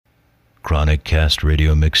ChronicCast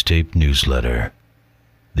radio Mixtape-Newsletter.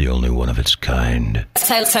 The only one of its kind.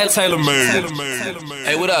 TaylrMayd.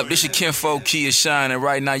 Hey, what up? This your Kinfolk Kia Shine, and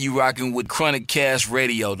right now you rocking with ChronicCast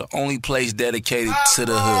Radio, the only place dedicated to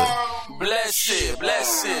the hood. Bless it,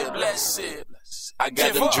 bless it, bless it. I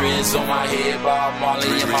got them dreads on my head, Bob Marley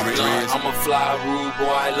in my blunt. I'm a fly rude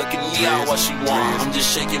boy, look at me out what she want. I'm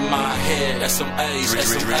just shaking my head, that's some A's, that's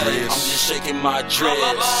some A's. I'm just shaking my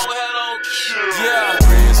dreads. Yeah.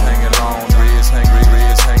 Dreads hanging long, dreads hanging long,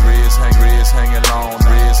 dreads hanging long.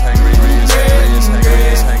 Bless it,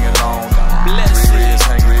 dreads hanging long,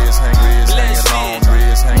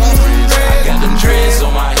 dreads hanging. I got them dreads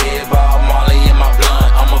on my head, Bob Marley in my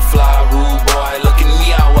blunt. I'm a fly rude boy, look at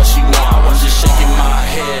me out what she want. I'm just shaking my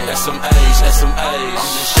head, that's some A's, that's some A's. I'm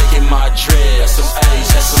just shaking my dread, that's some A's,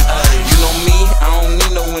 that's some A's. You know me, I don't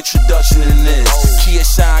need no introduction in this. Kia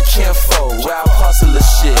Shine Kinfolk, rap hustler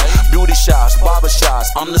shit. Beauty shots, barber shots,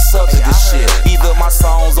 I'm the subject of shit. Either my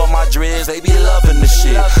songs or my dreads, they be loving the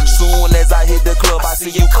shit. Soon as I hit the club, I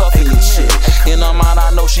see you cuffing your shit. In her mind,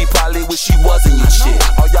 I know she probably wish she wasn't your shit.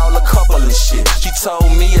 Or y'all a couple and shit. She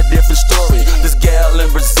told me a different story. This gal in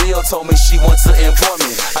Brazil told me she wants to import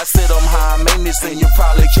me. I said I'm high maintenance and you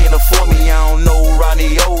probably can't afford me. I don't know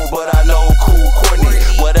Ronnie O, but I know Cool Courtney.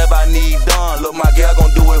 Whatever I need done, look, my gal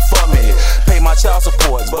gon' do it for me. Pay my child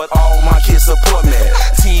support, but all my kids support me.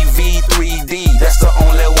 TV 3D, that's the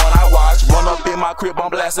only one I watch. Run up in my crib,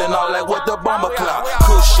 I'm blasting all that with the bomber clock.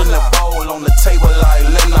 Cushion the bowl on the table like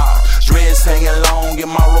Lennox. Dreads hanging long, get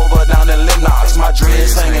my rover down to Lennox. My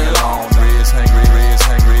dreads hanging long, dreads hanging long,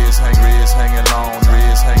 dreads hanging long,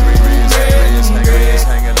 dreads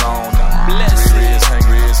hanging long. Bless it,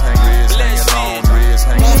 dreads hanging long, dreads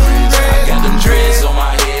hanging. I got them dreads on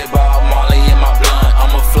my head, Bob Marley in my blunt.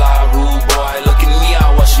 I'm a fly rude boy, look at me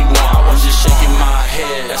out what she want. I'm just shaking my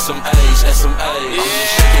head, that's some A's, that's some A's. I'm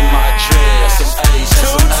just shaking my dread, that's some A's,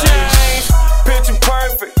 that's some A's. Picture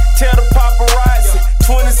perfect, tell the paparazzi.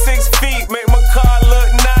 26 feet, make my car look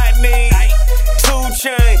 90. 2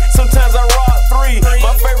 chain, sometimes I rock 3.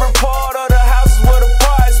 My favorite part of the house is where the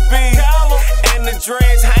parts be. And the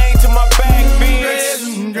dreads hang to my back,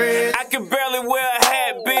 bitch. I can barely wear a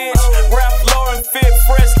hat, bitch. Ralph Lauren fit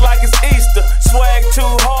fresh like it's Easter. Swag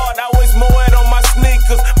too hard, I always mow it on my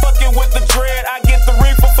sneakers. Fucking with the dread, I get the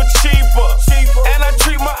reefer for cheaper. And I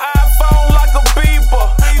treat my iPhone like a beeper.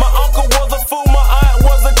 My uncle was a fool, my aunt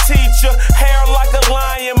was a teacher. Hair like a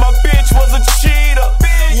lion, my bitch was a cheater.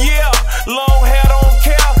 Yeah, long hair don't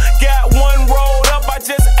care. Got one rolled up, I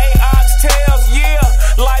just ate oxtails. Yeah,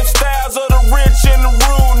 lifestyles of the rich and the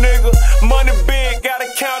rude, nigga. Money big, gotta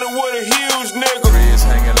count it with a huge nigga. Dreads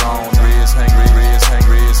hanging long, dreads hanging long, dreads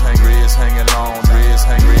hanging long, dreads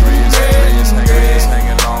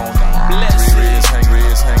hanging long. Bless it, dreads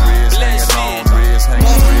hanging long, dreads hanging.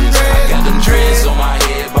 I got them dreads on my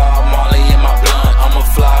head, Bob Marley in my blunt. I'm a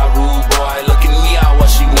fly rude boy, look at me out what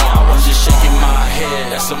she want. I'm just shaking my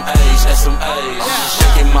head, that's some A's, that's some A's. I'm just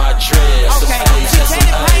shaking my dread, that's some A's, that's some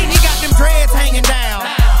A's. He got them dreads hanging down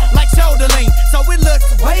like shoulder length, so it looks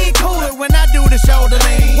way cooler when I do the shoulder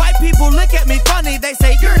lean. White people look at me funny, they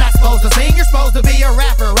say you're not supposed to sing, you're supposed to be a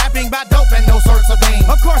rapper, rapping about dope and those sorts of things.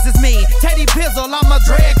 Of course it's me, Teddy Pizzle, I'm a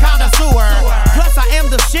dread connoisseur. Plus I am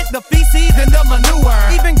the shit, the feces and the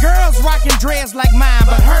manure. Even girls rocking dreads like mine,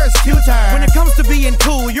 but hers cuter. When it comes to being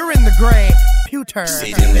cool, you're in the gray. Pewter.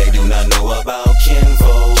 See them, they do not know about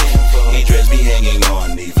Kinfolk. He dreads be hanging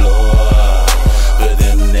on the floor. For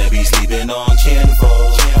them, they be sleeping on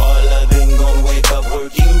Kinfolk. All of them gon' wake up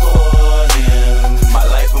working for him. My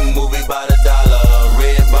life a movie by the dollar.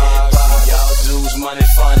 Red box, y'all dudes money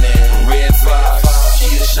funny. Red fox,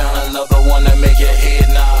 Kia Shine, love the one that make your head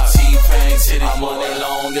nod. T-Pain titty, I'm on it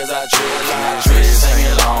long as I dread. Dreads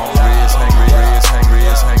hanging long, dreads hanging long,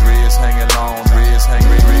 dreads hanging long, dreads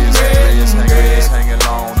hanging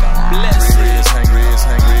long. Bless it, dreads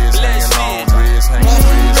hanging long, dreads hanging. I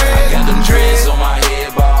got them dreads on my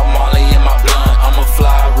head, Bob Marley in my blunt. I'm a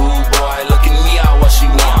fly rude boy, look at me out what she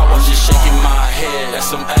want. I'm just shaking my head, that's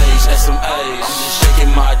some A's, that's some A's. I'm just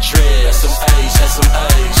shaking my dread, that's some A's, that's some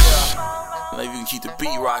A's. Maybe you can keep the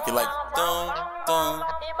beat rocking like dun dun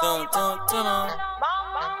dun dun dun dun.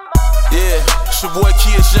 Yeah, it's your boy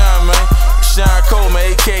Kia Shine, man. Shine Cole,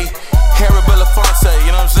 man, A.K. Harry Belafonte,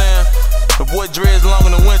 you know what I'm saying? The boy dreads longer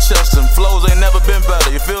than Winchester. Flows ain't never been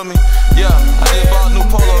better, you feel me? Yeah, I just bought a new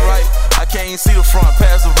polo, right? I can't even see the front,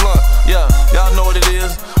 past the blunt. Yeah, y'all know what it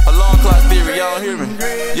is. Alarm clock theory, y'all hear me?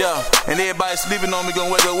 Yeah, and everybody sleeping on me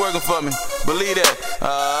gonna wake up working for me. Believe that.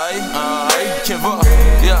 Aight, Kinfolk.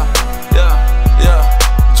 Yeah,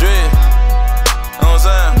 dread. You know what I'm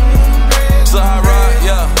saying? So I ride,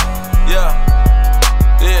 yeah.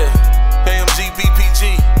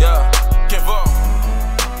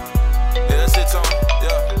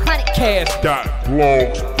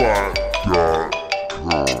 My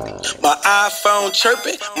iPhone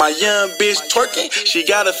chirping, my young bitch twerking. She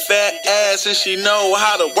got a fat ass and she know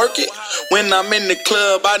how to work it. When I'm in the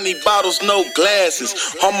club, I need bottles, no glasses.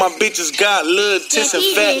 All my bitches got little tits and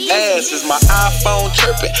fat asses. My iPhone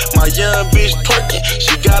chirping, my young bitch twerking.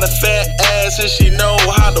 She got a fat ass and she know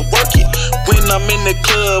how to work it. When I'm in the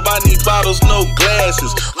club, I need bottles, no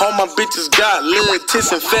glasses. All my bitches got little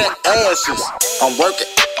tits and fat asses. I'm working.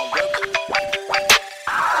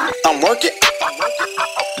 I'm working.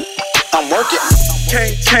 I'm working.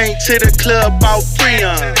 Came to the club all free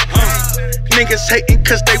on. Niggas hating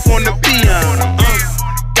cause they wanna be on.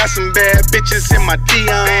 Got some bad bitches in my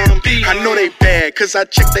DM. I know they bad cause I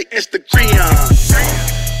check they Instagram.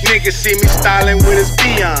 Niggas see me styling with his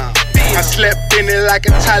Beyond. I slept in it like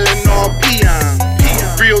a Tylenol peon.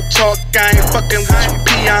 Real talk, I ain't fucking with you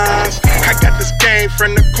peons. I got this game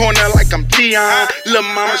from the corner like I'm Dion. Lil'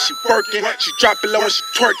 mama, she working, she drop it low when she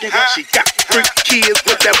twerking. She got 3 kids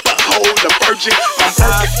with that butthole, the virgin. I'm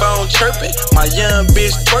iPhone chirping, my young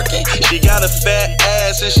bitch twerking. She got a fat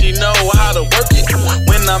ass and she know how to work it.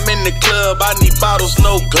 When I'm in the club, I need bottles,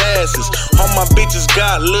 no glasses. All my bitches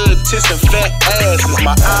got little tits and fat asses.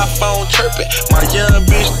 My iPhone chirping, my young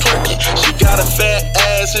bitch twerking. She got a fat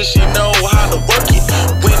ass and she know how to work it.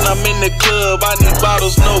 When I'm in the club, I need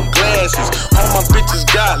bottles, no glasses. All my bitches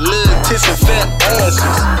got little tits and fat asses.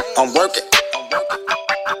 I'm working.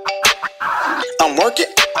 I'm working.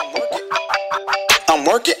 I'm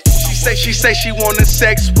working. She say she wanna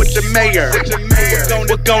sex with the mayor.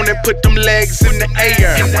 We're gonna put them legs in the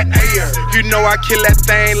air. You know I kill that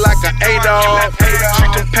thing like an A-dog.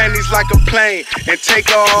 Treat them panties like a plane and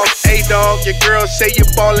take off. A-dog, your girl say you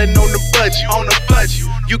ballin' on the budget.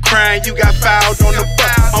 You crying, you got fouled on the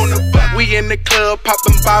butt. We in the club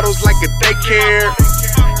popping bottles like a daycare.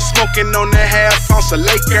 Smoking on that half ounce of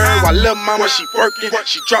Laker. While lil' mama, she working.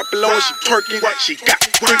 She drop it low and she twerking. She got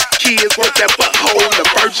 3 kids with that butthole, the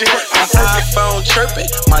virgin. I'm iPhone chirping,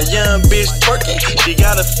 my young bitch twerking. She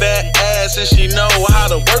got a fat ass and she know how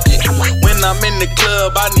to work it. When I'm in the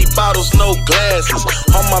club, I need bottles, no glasses.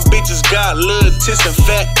 All my bitches got little tits and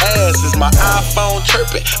fat asses. My iPhone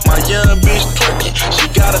chirping, my young bitch twerking. She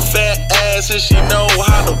got a fat ass and she know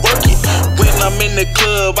how to work it. When I'm in the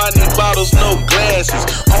club, I need bottles, no glasses.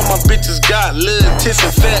 All my bitches got little tits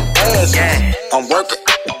and fat asses. Yeah. I'm working.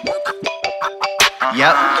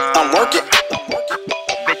 Yep. I'm working.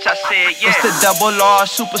 Bitch, I said yeah. It's the double R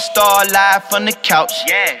superstar live from the couch.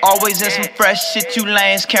 Yeah. Always in some fresh shit you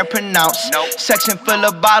lanes can't pronounce. Nope. Section full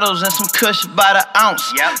of bottles and some kush by the ounce.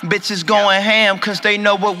 Yep. Bitches going ham cause they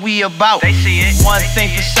know what we about. They see it. One thing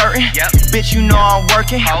for certain. Yep. Bitch, you know I'm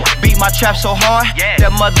working. Beat my trap so hard. Yeah.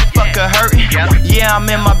 That motherfucker hurting. Yep. Yeah, I'm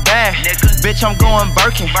in my bag. Bitch, I'm going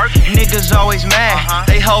Birkin. Niggas always mad.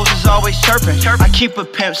 They hoes is always chirping. I keep a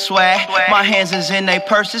pimp swag. My hands is in they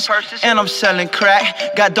purses. And I'm selling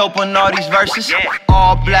crack. Got dope on all these verses.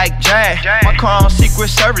 All black jag. My car on Secret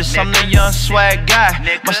Service. I'm the young swag guy.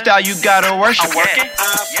 My style you gotta worship. I'm working.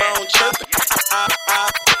 iPhone chirping.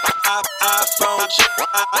 iPhone chirping.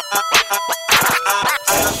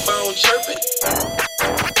 iPhone chirping.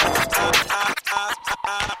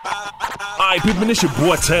 Alright, people, this your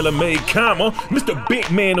boy TaylrMayd, Mr. Big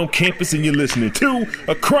Man on campus, and you're listening to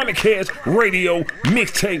a ChronicCast radio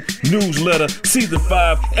Mixtape-Newsletter, Season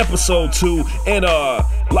 5, Episode 2, and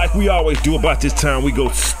like we always do about this time, we go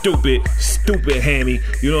stupid hammy,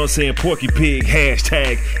 you know what I'm saying, Porky Pig,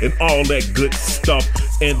 hashtag, and all that good stuff,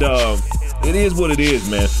 and it is what it is,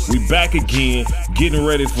 man. We back again, getting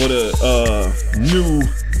ready for the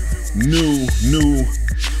new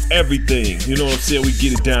everything, you know what I'm saying? We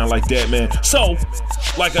get it down like that, man. So,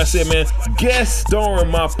 like I said, man, guest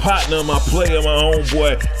starring my partner, my player, my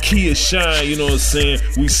homeboy, Kia Shine, you know what I'm saying?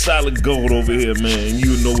 We solid gold over here, man.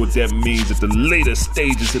 You know what that means at the later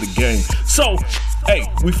stages of the game. So, hey,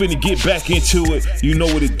 we finna get back into it. You know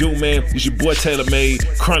what it do, man. It's your boy TaylrMayd,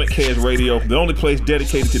 ChronicCast Radio, the only place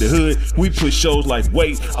dedicated to the hood. We put shows like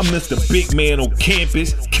Wait, I'm Mr. Big Man on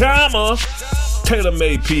campus,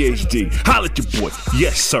 TaylrMayd PhD. Holla at your boy.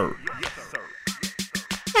 Yes, sir.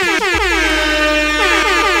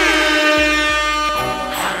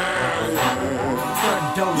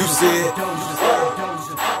 You see it.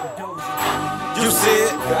 You see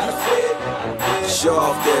it. Show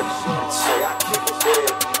off that.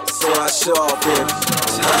 So I show off that.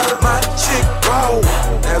 My chick roll.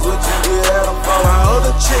 That's what you get at her for. My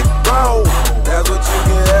other chick roll. That's what you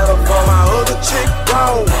get at her for. My other chick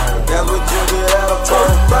roll. That's what you get at her for.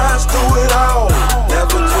 Rise through it all.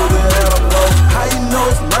 That's what you get at her for. How you know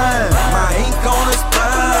it's mine? My ink on his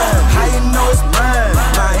spine. How you know it's mine?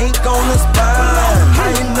 My ink on his spine.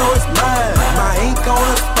 How you know it's mine? My ink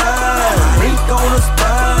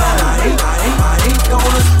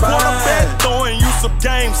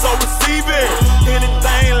receive it.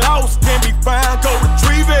 Anything lost can be found, go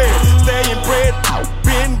retrieve it. Staying bread,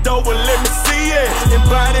 bend over, let me see it.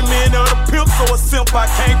 Embodiment of the pimp, so a simp I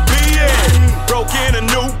can't be it. Broke in a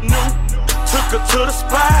new, took her to the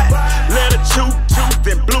spot. Let her chew,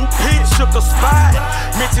 then blue pit shook her spot.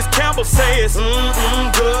 Mrs. Campbell says,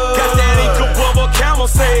 good. Got that ink bubble, Campbell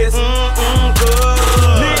says, good.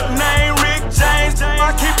 Nickname Rick James,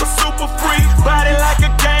 I keep her super free. Body like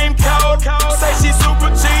a game code, say she super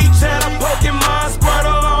G. Tell her Pokemon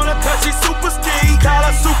Squirtle on her, cause she super ski. Call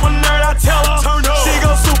her super nerd, I tell her, turn up. She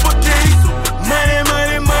go super geek. Money,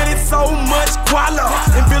 money, money, so much guala.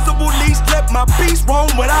 Invisible leash, let my beast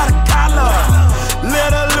roam without a collar.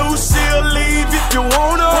 Let her loose, she'll leave if you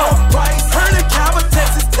want her. Her the Calvin,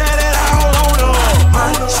 Texas, tatted all on her.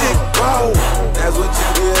 My chick roll, that's what you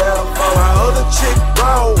get at her for. My other chick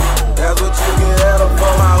roll, that's what you get at her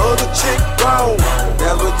for. My other chick roll,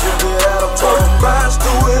 that's what you get at her for. Rise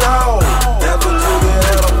through it all, that's what you get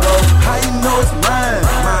at her for. How you know it's mine?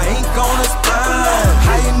 My ink on the spine.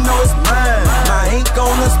 How you know it's mine? My ink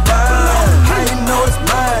on the spine. How you know it's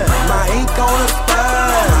mine? My ink on the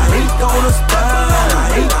spine. My ink on the spine.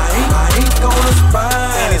 My ink on the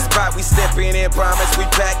spine. Any spot we stepping in, promise we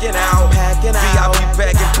packing out. Packing out.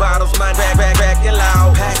 VIP packing bottles, my packing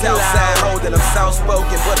loud. Southside holding them soft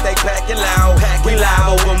spoken, but they packing loud. We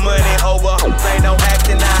live over money, over ain't no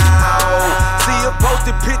acting out. See you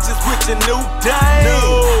posted pictures with your new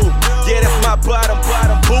dame. Yeah, that's my bottom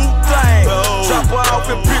boot thing. Drop her off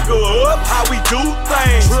and pick her up, how we do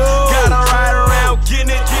things. Gotta ride around, getting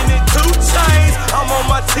it, 2 chains. I'm on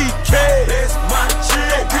my TK, that's my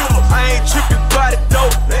chick. I ain't tripping by the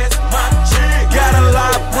dope, that's my chick. Got a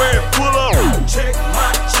library full of, check my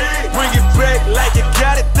chick. Bring it back like you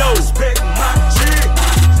got it though, respect my chick.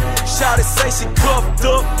 Shawty say she cuffed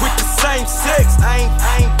up with the same sex. I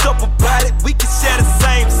ain't up about it, we can share the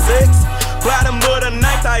same sex. Bottom of the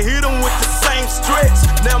ninth, I hit them with the same stretch.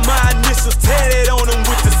 Now my initials tatted on them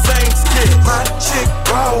with the same sketch. My chick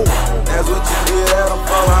roll, that's what you get at her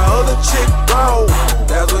for. My other chick roll,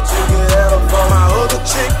 that's what you get at her for. My other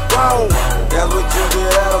chick roll, that's what you get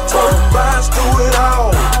at her for. Rise through it all,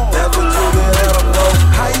 that's what you get at her for.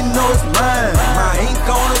 How you know it's mine? My ink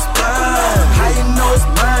on the spine. How you know it's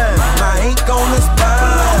mine? My ink on the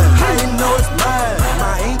spine. How you know it's mine?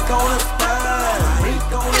 My ink on the spine. My ink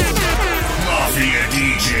on the spine. Mafia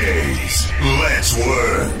DJs, let's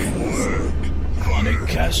work.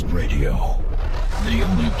 ChronicCast Radio, the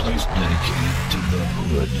only place dedicated to the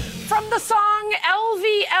hood. From the song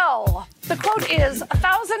LVL, the quote is,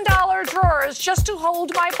 $1,000 drawers just to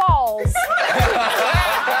hold my balls.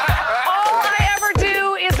 All I ever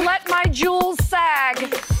do is let my jewels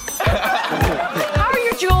sag. How are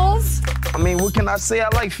your jewels? I mean, what can I say? I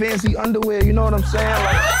like fancy underwear, you know what I'm saying?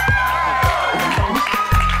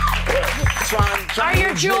 Are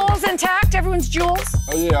your jewels intact? Everyone's jewels?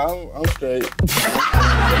 Oh yeah, I'm straight.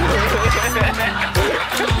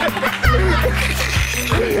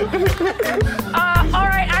 All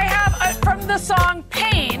right, I have from the song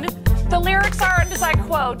Pain. The lyrics are, and as I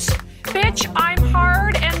quote, bitch, I'm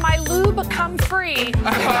hard and my lube come free.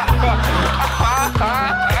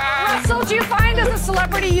 Russell, do you find as a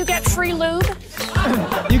celebrity you get free lube?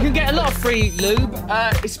 You can get a lot of free lube,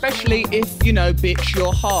 especially if, you know, bitch,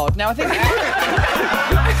 you're hard. Now, I think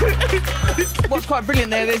what's quite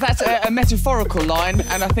brilliant there is that's a metaphorical line,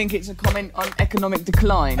 and I think it's a comment on economic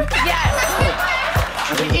decline.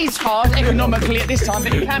 Yes. It is hard economically at this time,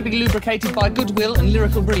 but it can be lubricated by goodwill and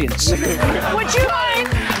lyrical brilliance. Would you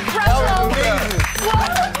mind, Russell?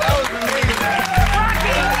 That was amazing.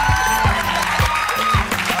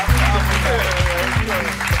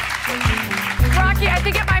 Rocky, I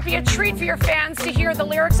think it might be a treat for your fans to hear the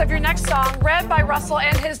lyrics of your next song read by Russell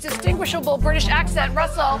and his distinguishable British accent.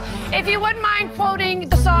 Russell, if you wouldn't mind quoting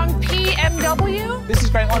the song PMW? This is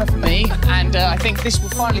a great honour for me, and I think this will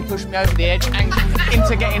finally push me over the edge and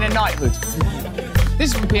into getting a knighthood.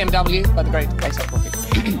 This is from PMW by the great A$AP Rocky.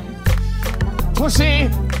 Pussy,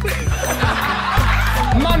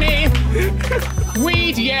 money,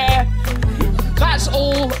 weed, yeah. That's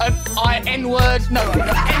all an N-word. No,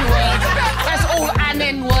 N-word. That's all an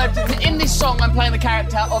N-word. In this song, I'm playing the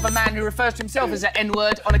character of a man who refers to himself as an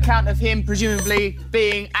N-word on account of him presumably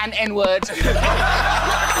being an N-word.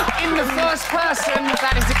 In the first person,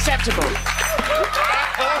 that is acceptable.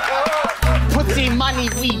 Pussy, money,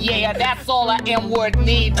 weed, yeah. That's all an N-word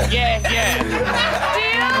needs. Yeah,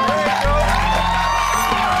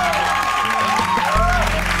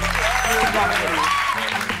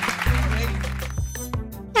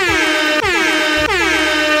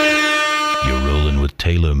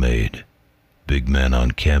 TaylrMayd, big man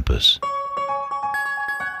on campus.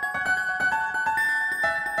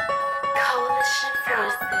 Yeah,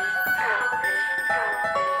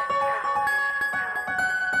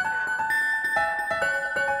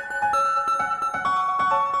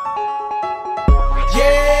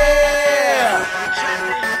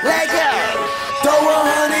 let go. Throw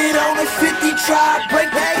 100 on the 50, try break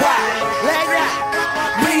the pot. Let go.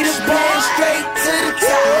 Beat a band straight to the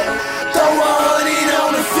top. Throw 100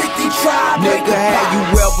 on the 50, try break the pot. Nigga, have you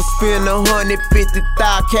ever spent 150,000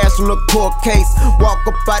 cash on a court case? Walk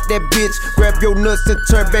up out that bitch, grab your nuts and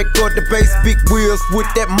turn back up the base. Big wheels with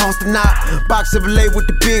that monster knot, box Chevrolet with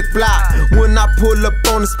the big block. When I pull up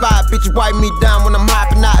on the spot, bitch, wipe me down when I'm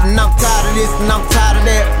hopping out. And I'm tired of this and I'm tired of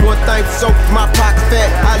that. One thing for sure, my pocket's fat.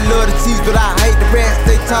 I love the tease, but I hate the rats.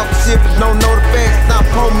 They talk shit, but don't know the facts. Now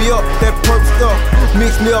pull me up, that perp stuff,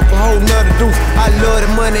 mix me up a whole nother deuce. I love the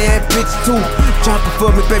money and bitches too. Drop it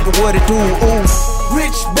for me, baby, what it do? Ooh,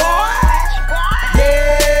 rich boy.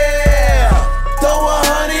 Yeah, throw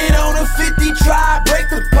 100 on the 50, try break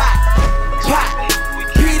the pot. Pot,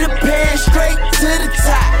 Peter Pan straight to the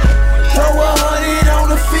top. Throw 100 on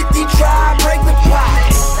the 50, try break the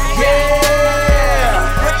pot. Yeah,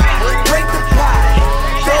 break the pot.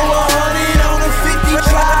 Throw 100 on the 50,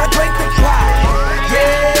 try break the pot.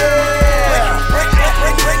 Yeah, break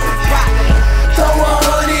the pot. Throw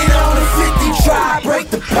 100 on the 50, try break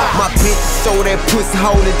the pot. my bitch show that pussy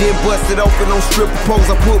hole and then bust it open on stripper poles.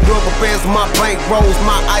 I put rubber bands on my bank rolls.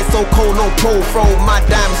 My ice so cold, no pole froze. My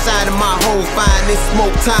diamond shining, my hoes fine. It's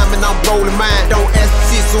smoke time and I'm rolling mine. Don't ask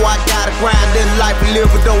shit, so I gotta grind. That life we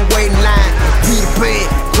live, but don't wait in line. Peter Pan,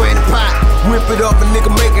 granny pot, whip it up, a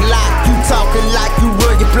nigga make it lock. You talking like you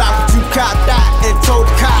run your block, but you copped out and told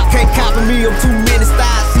the cop can't copy me. I'm too many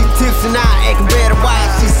styles. She tips and I acting better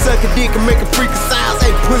wise. She suck a dick and make a freakin' sounds.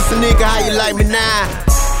 Hey, pussy nigga, how you like me now?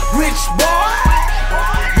 Rich boy,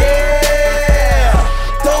 yeah.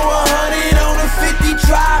 Throw 100 on the 50,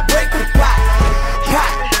 try break the pot.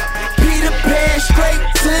 Pot, Peter Pan straight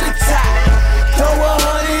to the top. Throw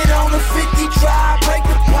 100 on the 50, try break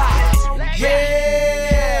the pot.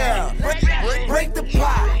 Yeah, break the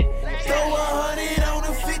pot. Throw 100 on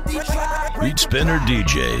the 50, try break Beat Spinner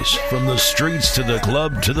DJs, from the streets to the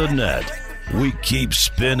club to the net. We keep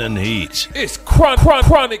spinning heat. It's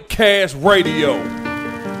ChronicCast Radio.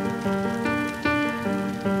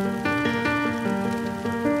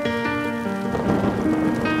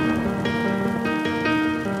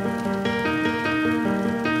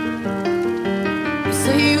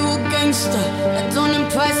 That don't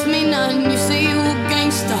impress me none. You say you a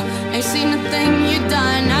gangster, ain't seen a thing you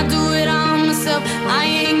done. I do it all myself. I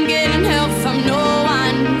ain't getting help from no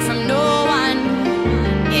one, from no one.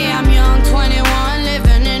 Yeah, I'm young, 21,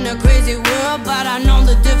 living in a crazy world, but I know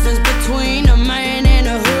the difference between a man and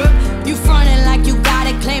a herb. You frontin' like you got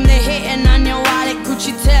it, claim they hating on your wallet.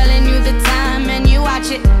 Gucci telling you the time and you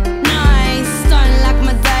watch it. No, I ain't stunning like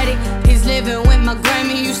my daddy. He's living with my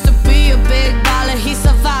Grammy. Used to be a big baller. He's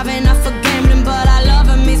surviving off of gambling, but I love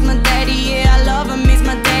him. He's my daddy. Yeah, I love him. He's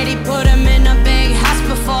my daddy. Put him in a big house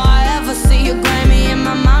before I ever see a Grammy. And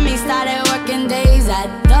my mommy started working days at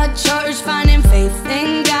the church, finding faith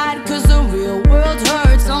in God, 'cause the real world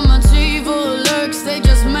hurts. So much evil lurks. They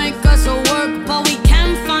just make us work, but we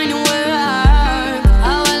can't find a work.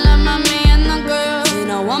 Oh, I love mommy and the girls in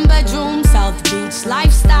a one-bedroom South Beach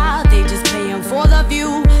lifestyle. They just paying for the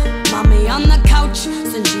view. Mommy on the couch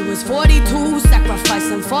since she was 42,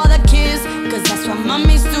 sacrificing for the kids, 'cause that's what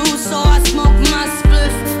mommies do. So I smoke my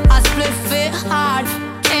spliff, I spliff it hard.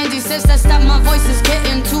 Angie says that my voice is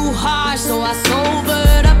getting too harsh, so I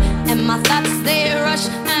sobered up and my thoughts they rush.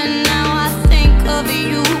 And now I think of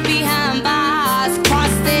you behind bars,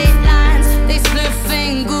 cross state lines, they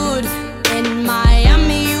spliffing good. In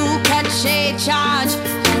Miami you catch a charge,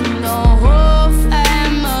 and the whole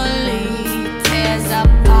family tears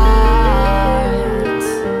apart.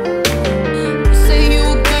 You say you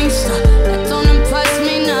a gangster, that don't impress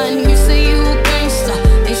me none. You say you a gangster,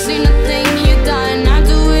 ain't seen a thing you done. I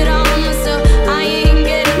do it all myself, I ain't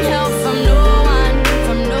getting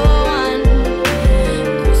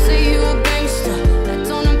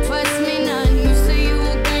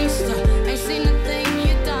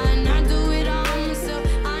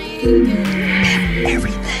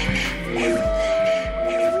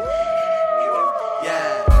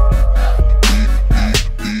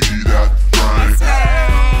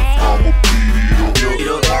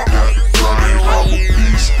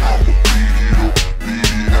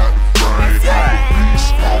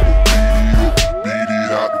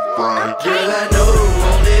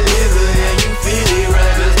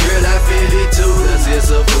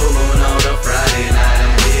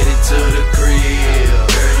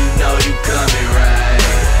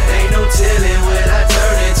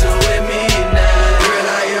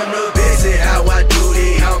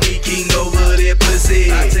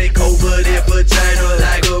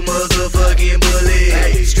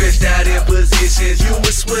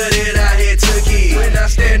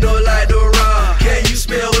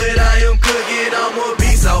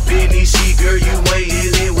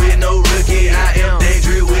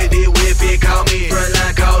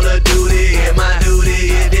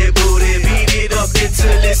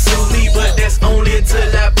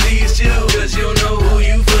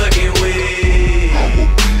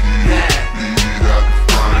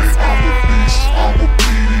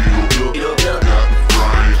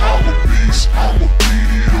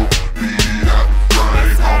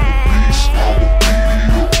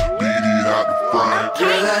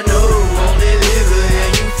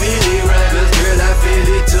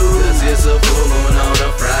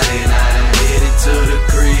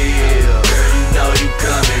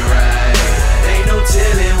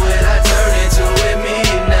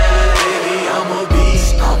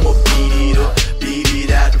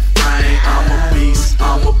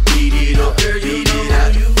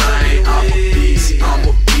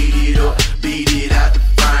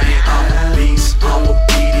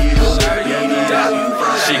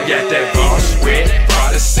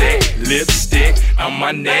on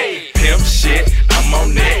my neck. Pimp shit, I'm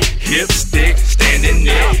on that. Hip stick, standing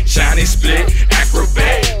there. Shiny split,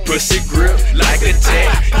 acrobat. Pussy grip like a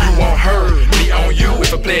tag. You won't hurt me on you.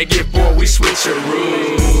 If a player get bored, we switch a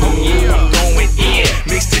room. I'm going in.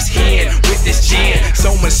 Mix this hen with this gin.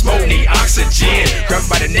 So much smoke, need oxygen. Grab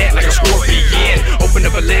by the neck like a scorpion. Open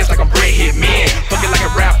up her legs like I'm Brett Hitman. Fuck it like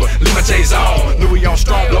a rapper, leave my J's on. Louis on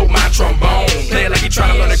strong, blow my trombone. Play it like he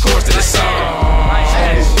tryna learn the chords to the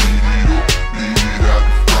song.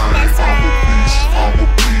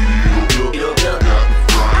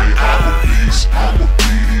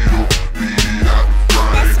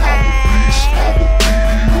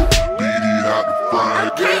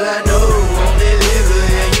 Girl, I know only live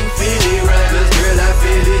it and you feel it right. Cause girl, I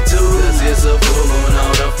feel it too. Cause it's a full moon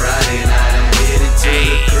on a Friday night. I'm headed to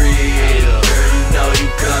the crib. Girl, you know you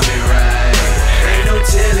coming right. Ain't no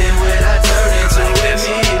telling when I turn into at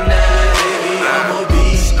midnight. Baby, I'm a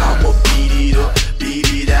beast. I'ma beat it up. Beat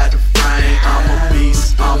it out the frame. I'm a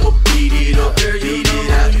beast. I'ma beat it up. Beat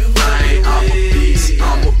it out the frame. I'm a beast.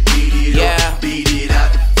 I'ma beat it up. Beat it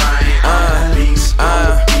out the frame. I'm a beast.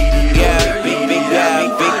 I'ma beat it up.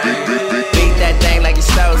 Beat that thing like you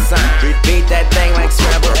stole something. Beat that thing like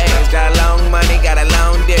scrambled eggs. Got a long money, got a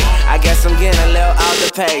long dick. I guess I'm getting a little off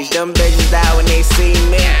the page. Them bitches die when they see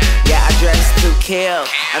me. Yeah, I dress to kill.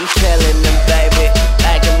 I'm killing them, baby,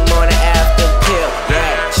 like a morning after pill.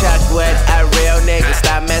 Yeah, Chuck with a real nigga.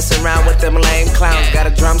 Stop messing around with them lame clowns. Got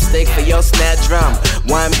a drumstick for your snare drum.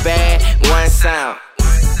 One band, one sound.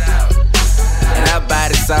 And her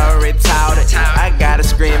body so retarded. I got her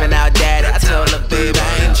screaming out, daddy. I told her, baby,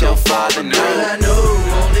 I ain't your father, no. Girl, I know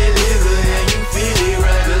only live it and you feel it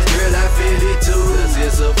right. Cause girl, I feel it too. Cause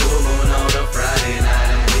it's a full moon on a Friday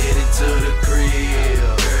night. I'm headed to the crib.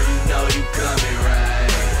 Girl, you know you coming right.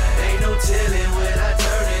 Ain't no telling when I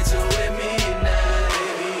turn into at midnight.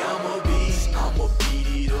 Baby, I'm a beast. I'ma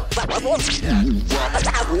beat it up.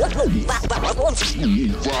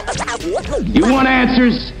 You want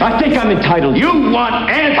answers? I think I'm entitled. You want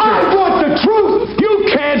answers? I want the truth! You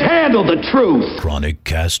can't handle the truth!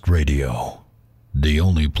 ChronicCast Radio, the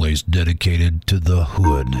only place dedicated to the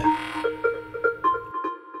hood.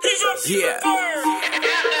 Yeah.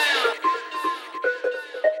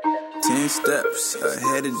 10 steps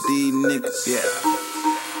ahead of these niggas. Yeah.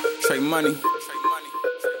 Trey money.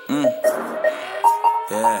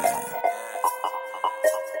 Yeah.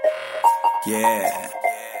 Yeah.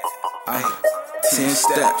 10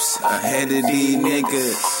 steps ahead of these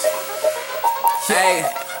niggas. Hey,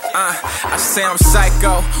 I say I'm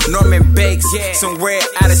psycho, Norman Bates, somewhere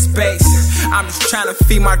out of space. I'm just trying to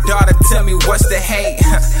feed my daughter, tell me what's the hate.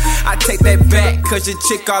 I take that back, cause your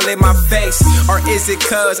chick all in my face. Or is it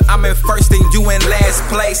cause I'm in first and you in last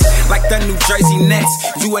place? Like the New Jersey Nets,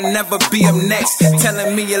 you will never be up next.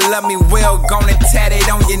 Telling me you love me well, gonna tat it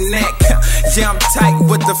on your neck. Yeah, I'm tight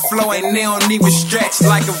with the flow and they don't even stretch.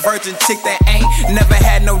 Like a virgin chick that ain't never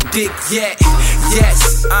had no dick yet.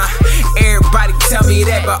 Yes, everybody tell me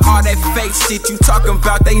that, but all that fake shit you talking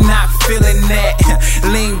about, they not feeling that.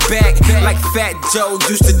 Lean back like Fat Joe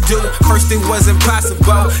used to do. First it was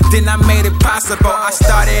impossible, then I made it possible. I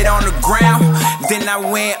started on the ground, then I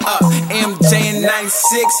went up. MJ in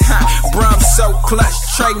 96, bro, I'm so clutch.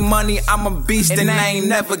 Trey money, I'm a beast and I ain't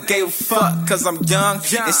never gave a fuck. Cause I'm young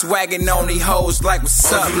and swagging on these hoes like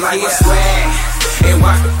what's up. Like my swag and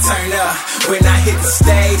watch me turn up. When I hit the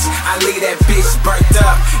stage, I leave that bitch burnt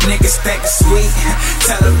up. Niggas think it's sweet,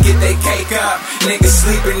 tell them get they cake up. Niggas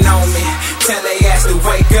sleeping on me, tell they ass to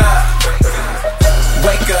wake up.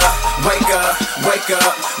 Wake up, wake up, wake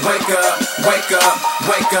up, wake up, wake up,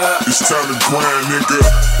 wake up. It's time to grind, nigga.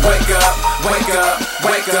 Wake up, wake up,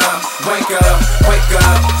 wake up, wake up, wake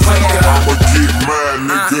up, wake up. I'ma get mine,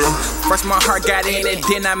 nigga. First my heart got in it,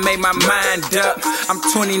 then I made my mind up. I'm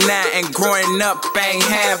 29 and growing up, I ain't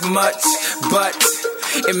have much, but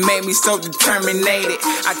it made me so determinated.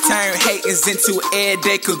 I turned haters into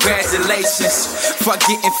everyday congratulations. Fuck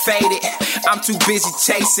getting faded, I'm too busy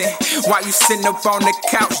chasing. While you sitting up on the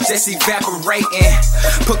couch just evaporating.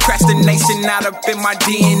 Procrastination not up in my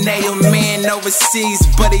DNA. A man overseas,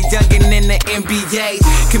 but a youngin' in the NBA.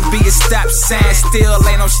 Can be a stop sign, still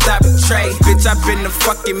ain't no stopping trade. Bitch, I been the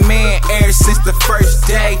fucking man ever since the first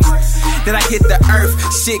day that I hit the earth.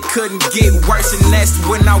 Shit couldn't get worse, and that's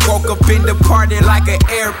when I woke up in the party like an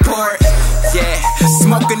airport. Yeah,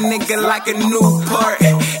 smoke a nigga like a Newport.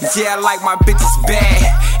 Yeah, I like my bitches bad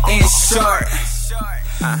and short.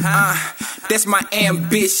 That's my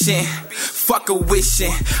ambition. Fuck a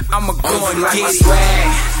wishing, I'ma go and get it.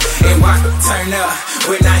 Swag and watch them turn up.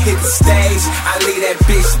 When I hit the stage, I leave that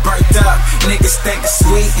bitch burnt up. Niggas think it's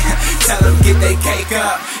sweet, tell them get they cake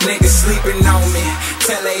up. Niggas sleeping on me,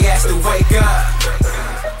 tell they ass to wake up.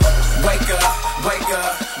 Wake up, wake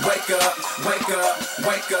up, wake up, wake up,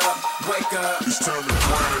 wake up, wake up.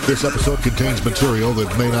 This episode contains material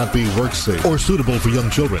that may not be work safe or suitable for young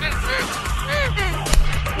children.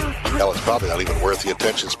 Hell, it's probably not even worth the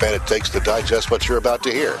attention span it takes to digest what you're about to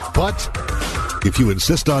hear. But if you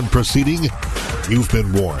insist on proceeding, you've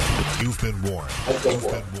been warned. You've been warned. You've been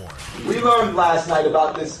warned. We learned last night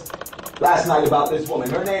about this woman.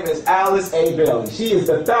 Her name is Alice A. Bailey. She is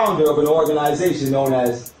the founder of an organization known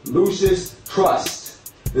as Lucius Trust.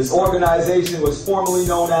 This organization was formerly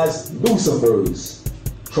known as Lucifer's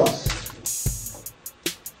Trust.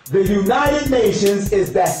 The United Nations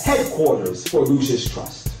is the headquarters for Lucius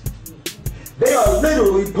Trust. They are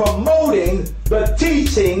literally promoting the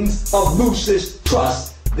teachings of Lucius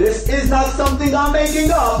Trust. This is not something I'm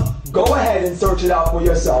making up. Go ahead and search it out for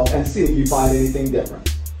yourself and see if you find anything different.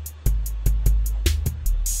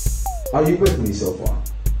 Are you with me so far?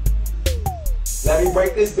 Let me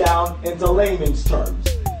break this down into layman's terms.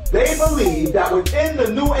 They believe that within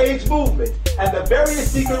the New Age movement and the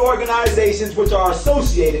various secret organizations which are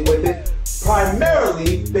associated with it,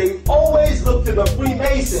 primarily, they always look to the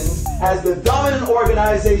Freemasons as the dominant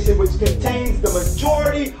organization which contains the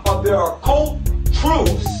majority of their occult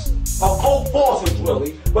truths, occult falsehoods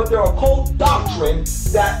really, but their occult doctrine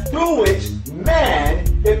that through which man,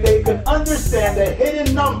 if they could understand the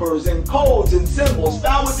hidden numbers and codes and symbols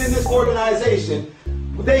found within this organization,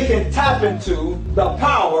 they can tap into the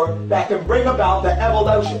power that can bring about the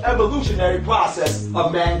evolutionary process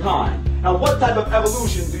of mankind. Now, what type of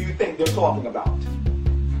evolution do you think they're talking about?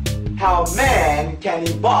 How man can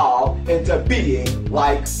evolve into being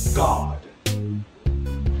like God.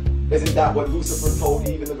 Isn't that what Lucifer told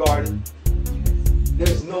Eve in the garden?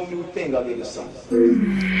 There's no new thing under the sun.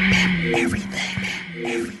 Everything.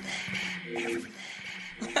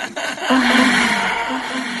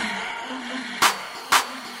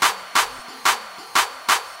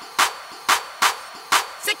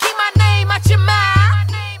 So keep my name out your mouth.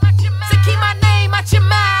 So keep my name out your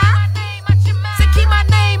mouth. So keep my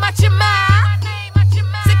name out your mouth.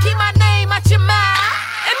 So keep my name out your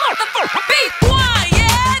mouth. And motherfucker, be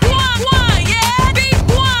quiet. Be quiet. Be quiet. Be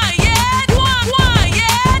quiet. Be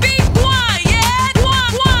quiet. Be quiet.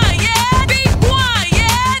 Be quiet.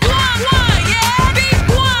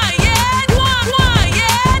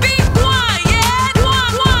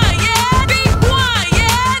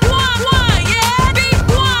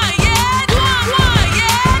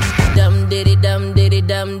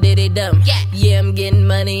 Be dum. Yeah, I'm getting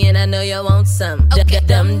money and I know you want some. Okay.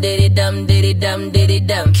 Dum diddy dum.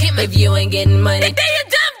 If you ain't getting money, then you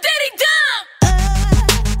dumb diddy dumb.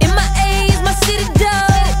 In my A's, my city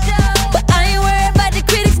dog, but I ain't worried about the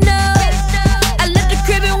critics. No, I left the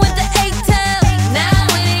crib and went to A-Town. Now I'm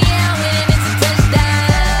winning, it's a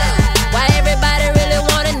touchdown. Why everybody really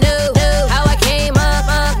wanna know how I came up?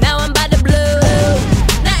 Now I'm by the blue.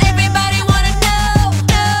 Now everybody wanna know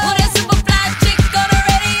who that super fly chick on the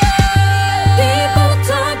radio. People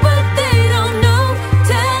talk but they don't know,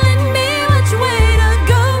 telling me which way to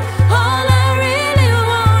go. All I really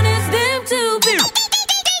want is them to be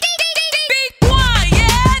quiet.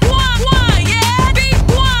 Be quiet. Be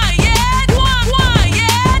quiet.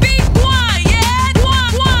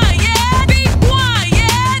 Be quiet.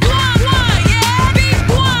 Be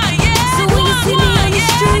quiet. So when you see me on the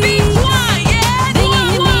street, then you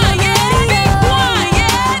hear me on your radio,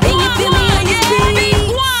 then you feel me on your speed.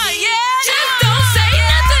 Just don't say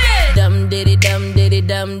nothing.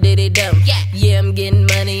 Dum diddy dum. Yeah, I'm getting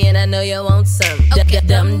money and I know you want some. Okay.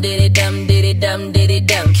 Dum diddy dum.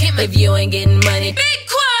 If you ain't getting money, be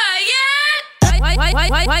quiet.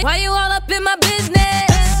 Why you all up in my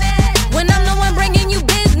business when I'm the one bringing you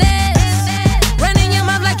business? Running your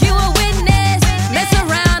mouth like you a witness. Mess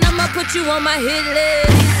around, I'ma put you on my hit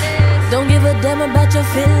list. Don't give a damn about your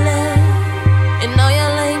feelings and all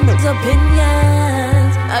your lame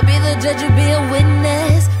opinions. I'll be the judge, you be a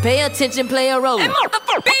witness. Pay attention, play a role. And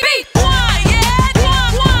motherfucker, be quiet.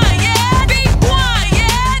 Be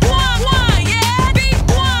quiet. Be quiet. Be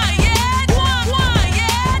quiet.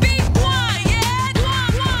 Be quiet.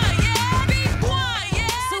 Be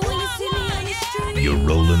quiet. So when you see me on the street, You're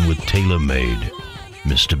rolling with TaylrMayd,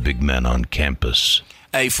 Mr. Big Man on campus.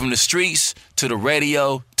 Hey, from the streets to the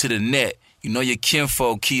radio to the net, you know your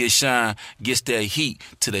kinfolk, Kia Shine, gets that heat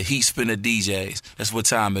to the heat spinner DJs. That's what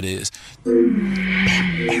time it is.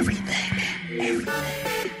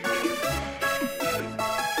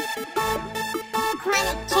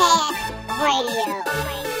 Radio.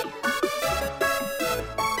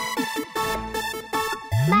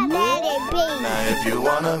 My daddy B. Now if you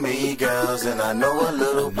wanna meet girls, and I know a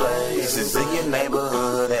little place. It's in your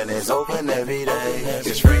neighborhood and it's open every day.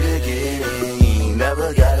 It's free to get in, you ain't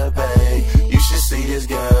never gotta pay. You should see this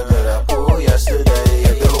girl that I pulled yesterday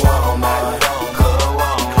at the Walmart.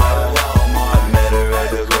 I met her at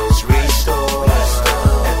the grocery store.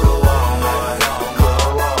 At the Walmart.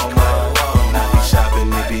 Now we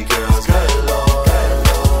shopping, it be girls galore.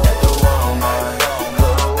 At the Walmart.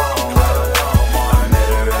 I met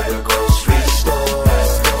her at the grocery store.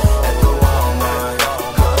 At the Walmart.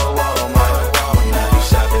 Now we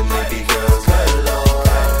shopping, it be girls galore.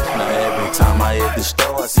 Now every time I hit the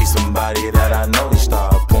store, I see somebody that I know. They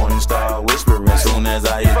start pointing, start whispering. Soon as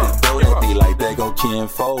I hit the door, they be like, there go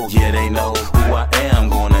kinfolk. Yeah, they know who I am.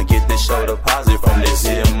 Gonna get this show deposit from this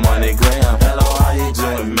here MoneyGram. Hello, how you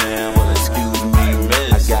doing, man? Well, excuse me,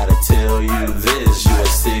 miss, I gotta tell you this. You a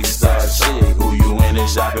 6-star chick. Who you in and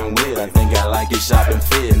shopping with? I think I like your shopping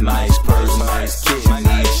fit. Nice purse, nice kit.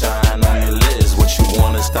 Need shine on your list. What you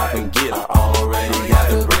wanna stop and get? I already got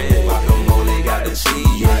the bread. Guacamole got the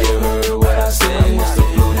cheese. Yeah, you heard what I said. What's the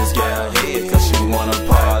blue this gal head? Cause she wanna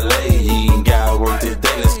parlay. You ain't got work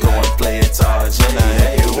today. Let's go and play it hard.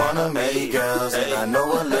 Hey, you wanna make girls, and I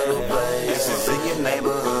know a little place. It's in your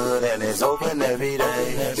neighborhood and it's open every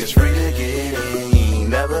day. It's free to get in, you ain't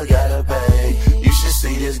never gotta pay. You should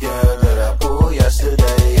see this girl that I pulled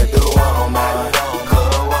yesterday at the Walmart.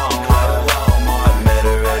 I met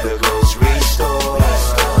her at the grocery store.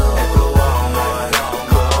 At the Walmart.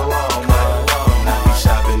 Now we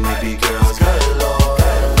shopping, it be girls galore.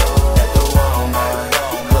 At the Walmart.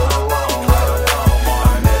 I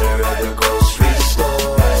met her at the grocery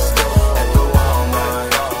store. At the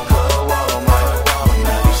Walmart.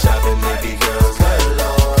 Now we shopping, it be girls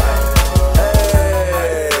galore.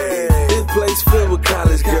 Hey, this place filled with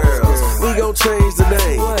college girls. We gon' change the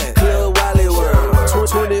name. Club Wally World.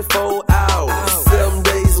 24 hours, 7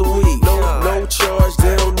 days a week. No charge,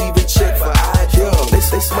 they don't even check for ID. They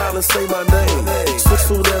smile and say my name.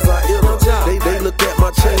 Soon as I enter, they look at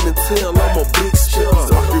my chain and tell I'm a big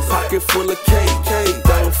spender. Your pocket full of cake,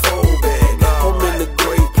 don't fold back. I'm in a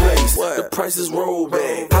great place, the prices roll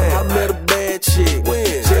back. I met a bad chick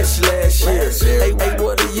just last year. Hey,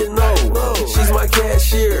 what do you know? She's my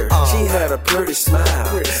cashier. She had a pretty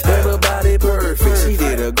smile and her body perfect. She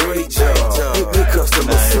did a great job. Good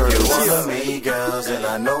customer service. You wanna meet girls, and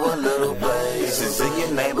I know a little place. It's in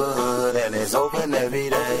your neighborhood and it's open every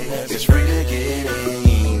day. It's free to get in,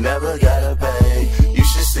 you ain't never gotta pay. You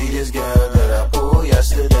should see this girl that I pulled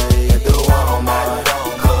yesterday at the Walmart.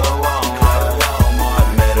 I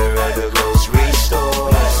met her at the grocery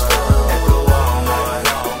store. At the Walmart.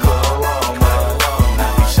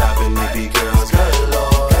 Now we shopping, it be girls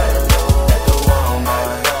galore. At the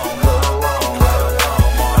Walmart.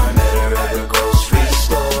 I met her at the grocery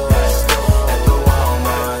store. At the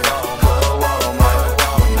Walmart.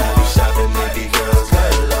 Now we shopping, it be girls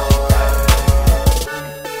galore.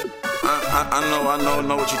 I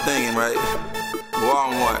know what you're thinking, right?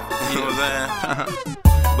 Walmart, you know what I'm saying?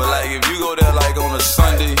 But like if you go there like on a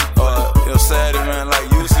Sunday or Saturday, man,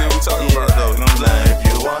 like you see what we talking about though, you know what I'm saying?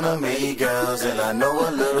 If you wanna meet girls, and I know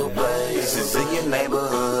a little place. It's in your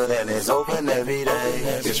neighborhood and it's open every day.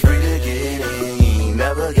 It's free to get in, you ain't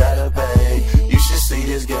never gotta pay. You should see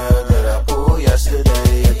this girl that I pulled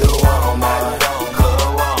yesterday at the Walmart.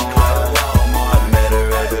 I met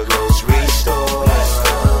her at the grocery store.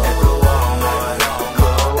 At the Walmart.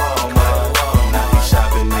 Now we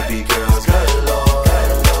shopping, it be girls galore. At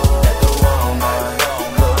the Walmart.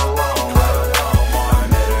 I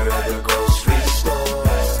met her at the grocery store.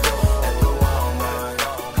 At the Walmart.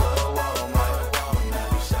 Now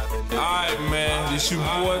we shopping. Alright, man, this your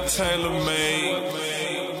boy TaylrMayd.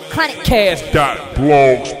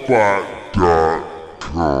 ChronicCast.blogspot.com.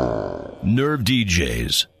 Nerve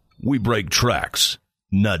DJs. We break tracks,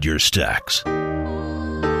 not your stacks.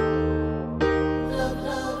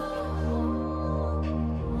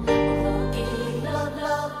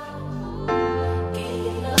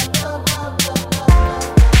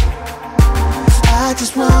 I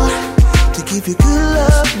just want to give you good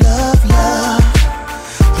love, love, love.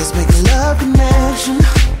 Let's make a love connection.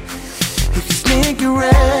 If you think you're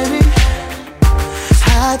ready,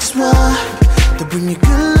 I just want to bring you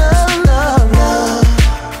good love, love, love.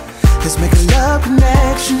 Let's make a love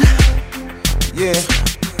connection. Yeah.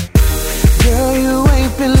 Girl, you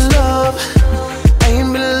ain't been in love.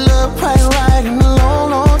 Ain't been in love quite right in a long,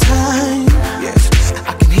 long time. Yeah.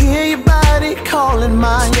 I can hear your body calling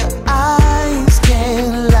mine. Your eyes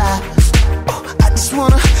can't lie. Oh, I just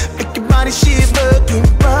wanna make your body shiver,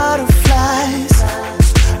 get butterflies.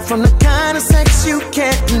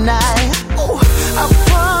 tonight. Ooh, I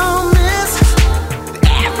promise that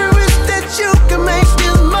every wish that you can make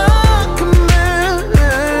is my command.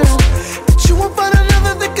 That you won't find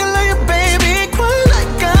another that can love you, baby, quite like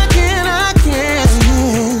I can.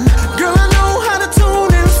 Girl, I know how to tune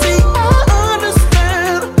and see, I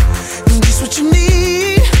understand. And just what you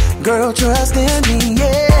need, girl, trust in me,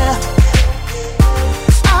 yeah.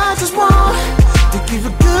 I just want to give a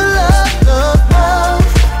good love.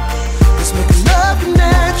 Let's make a love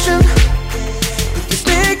connection. If you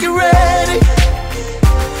think you're ready,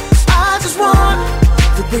 I just want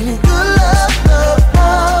to bring you good love.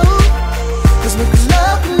 Let's make a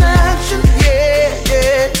love connection, yeah.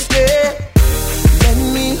 Let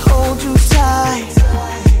me hold you tight.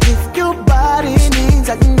 If your body needs,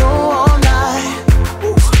 I can go all night.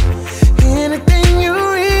 Ooh. Anything you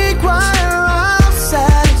require, I'll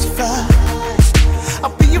satisfy.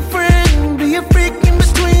 I'll be your friend, be a freak in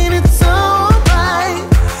between, it's alright.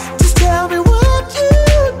 Just tell me what you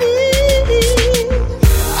need.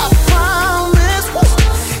 I promise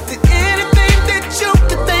that anything that you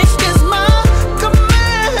can think is my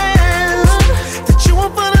command. That you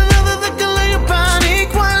won't find another that can lay your body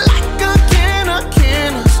quite like I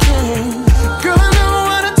can. Girl, I know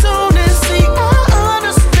how to tune and see, I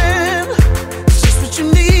understand. Just what you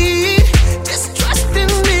need, just trust in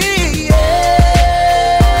me,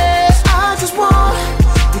 yeah. I just want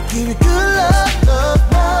to give you good love.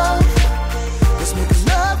 Let's make a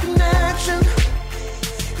love connection.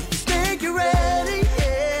 If you think you're ready,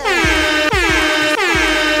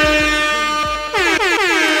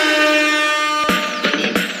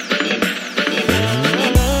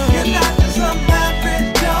 you're not just a average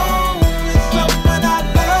Joe. You're someone I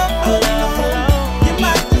love alone. You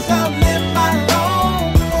might just outlive my loan.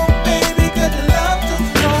 Oh baby, 'cause your love too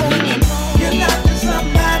strong. You're not just a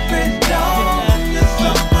average Joe. You're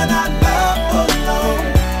someone I love alone.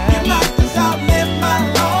 You might just outlive my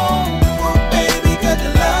loan. Oh baby, 'cause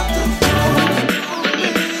your love too strong.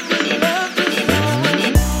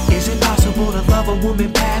 Is it possible to love a woman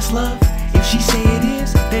past love? If she say it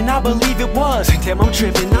is, then I believe it was. Damn, I'm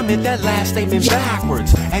tripping, I meant that last statement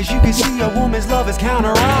backwards. As you can see, a woman's love is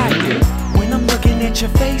counteractive. When I'm looking at your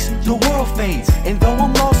face, the world fades. And though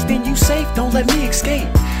I'm lost and you safe, don't let me escape.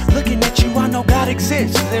 Looking at you, I know God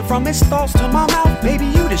exists. And from his thoughts to my mouth, baby,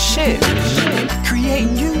 you the shit.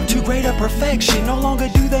 Creating you to greater perfection. No longer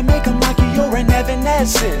do they make them like you're an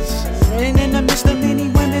evanescence. And in the midst of many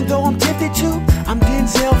women, though I'm tempted to, I'm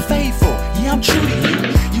Denzel faithful. Yeah, I'm true to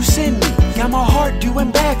you. You send me, got my heart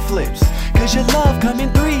doing backflips. 'Cause your love come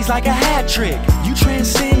in threes like a hat trick. You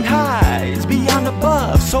transcend highs, beyond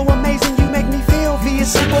above. So amazing, you make me feel via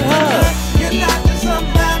simple hug. You're not just some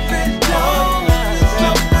average Joe. You're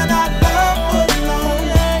someone I love alone.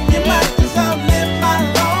 You might just outlive my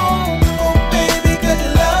loan. Oh baby, 'cause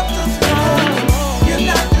your love too strong. You're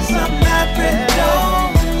not just some average Joe.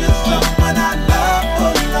 You're someone I love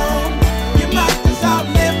alone. You might just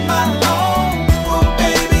outlive my loan. Oh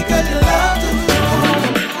baby, 'cause your love too strong.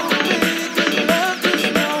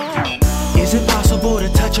 Is it possible to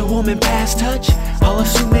touch a woman past touch? I'll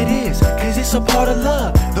assume it is, 'cause it's a part of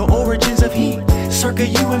love. The origins of heat, circa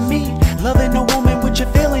you and me. Loving a woman with your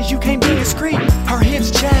feelings, you can't be discreet. Her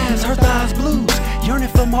hips jazz, her thighs blues.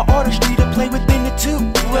 Yearning for my artistry to play within the two.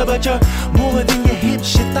 Well, but you're more than your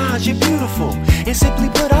hips, your thighs, you're beautiful. And simply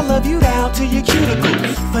put, I love you down to your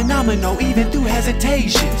cuticles. Phenomenal, even through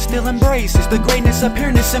hesitation. Still embraces the greatness,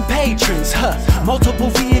 appearance, and patrons.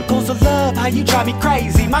 Multiple vehicles of love, how you drive me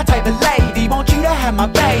crazy. My type of lady, want you to have my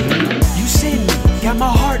baby. You send me, got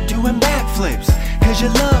my heart doing backflips. 'Cause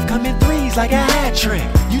your love come in threes like a hat trick.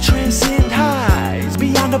 You transcend highs,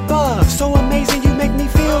 beyond above. So amazing, you make me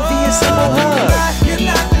feel via simple hug. You're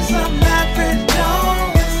not just some average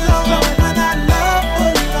Joe. You're someone I love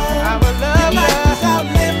alone. You might just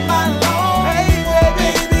outlive my loan. Oh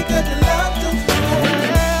baby, 'cause your love too strong.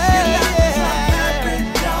 You're not just some average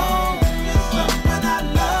Joe. You're someone I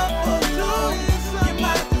love alone. You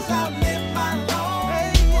might just outlive my loan.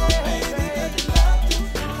 Oh baby, 'cause your love too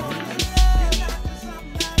strong. You're not just some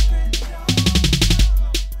average Joe.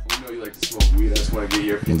 We know you like to smoke weed. I just want to get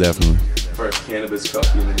your opinion. Definitely. First cannabis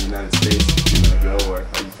company in the United States. You want to go, or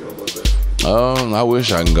how you feel about that? I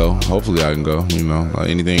wish I can go. Hopefully I can go. You know, like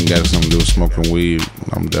anything got something to do with smoking weed,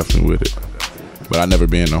 I'm definitely with it. But I never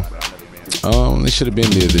been though. They should have been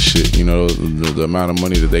did this shit. You know, the amount of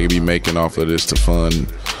money that they could be making off of this to fund,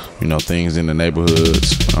 you know, things in the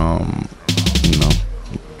neighborhoods. You know,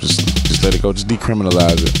 just let it go. Just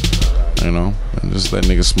decriminalize it. You know, and just let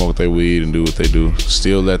niggas smoke their weed and do what they do.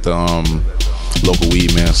 Still let the local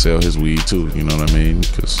weed man sell his weed too. You know what I mean?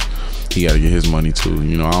 Because he got to get his money too.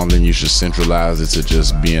 You know, I don't think you should centralize it to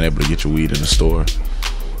just being able to get your weed in the store.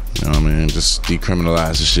 You know what I mean? Just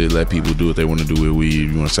decriminalize the shit. Let people do what they want to do with weed.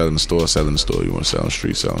 If you want to sell in the store, sell in the store. You want to sell on the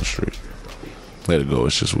street, sell on the street. Let it go.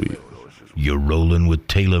 It's just weed. You're rolling with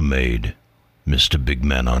TaylrMayd, Mr. Big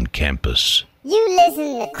Man on Campus. You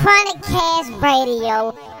listen to ChronicCast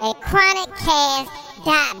Radio at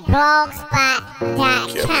ChronicCast.blogspot.com.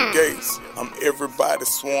 Kevin Gates, I'm everybody's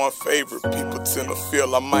sworn favorite. People tend to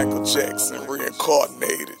feel I'm Michael Jackson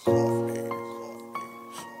reincarnated.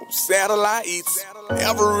 Satellites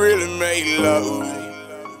never really made love.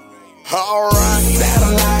 Alright,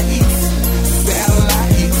 satellites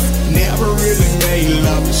never really made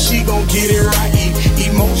love. She gon' get it right.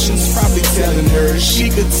 Emotions probably telling her she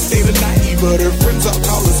could stay the night, but her friends all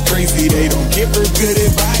call us crazy. They don't give her good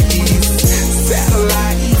advice.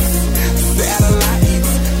 Satellites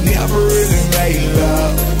never really made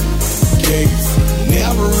love. Gates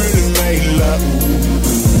never really made love.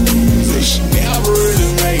 Say she never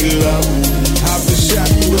really made love. I've been shot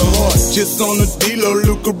through the heart, just on the D-Lo.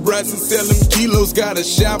 Luca Brasi selling kilos. Got a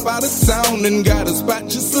shop out of town and got a spot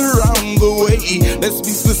just around the way. Let's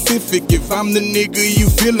be specific. If I'm the nigga you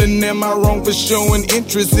feeling, am I wrong for showing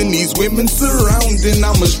interest in these women surrounding?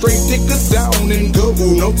 I'm a straight dicker down and go.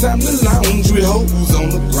 No time to lounge with hoes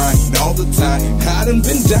on the grind all the time. I done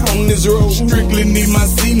been down this road. Strictly need my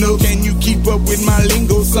C-note. Can you keep up with my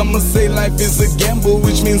lingo? Some say life is a gamble,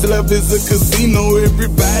 which means love is a casino.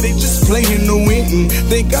 Everybody just playing to win.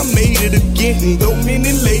 Think I made it again. Though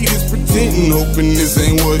many ladies pretending, hoping this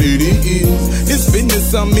ain't what it is. It's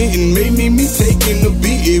business I'm in. Maybe me taking a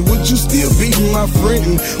beat. Would you still be my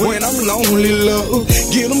friend when I'm lonely, love?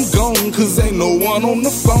 Get them gone, cause ain't no one on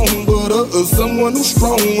the phone but someone who's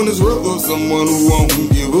strong when it's rough. Someone who won't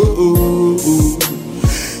give up.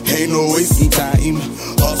 Ain't no wasting time.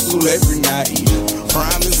 Hustle every night.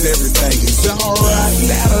 Crime is everything. It's alright.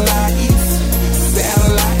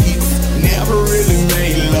 Satellites never really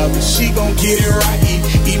made love. She gon' get it right.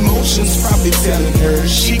 Emotions probably telling her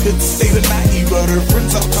she could stay the night, but her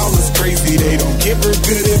friends all call us crazy. They don't give her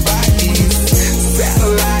good advice.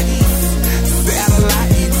 Satellites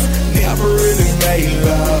never really made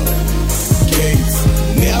love. Gates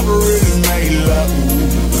never really made love.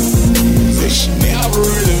 Say she never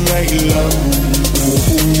really made love.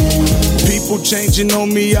 People changing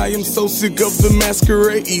on me, I am so sick of the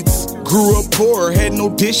masquerades. Grew up poor, had no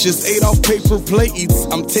dishes, ate off paper plates.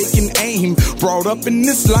 I'm taking aim, brought up in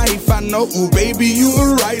this life. I know, baby, you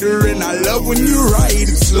a writer, and I love when you write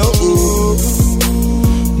it slow.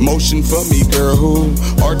 Motion for me, girl.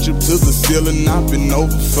 Arch up to the ceiling, I've been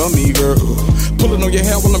over for me, girl. Pulling on your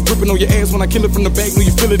hair while I'm gripping on your ass. When I kill it from the back, know you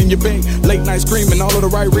feel it in your back. Late night screaming, all of the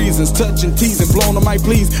right reasons. Touching, teasing, blowing on my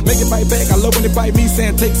please. Make it bite back, I love when it bite me.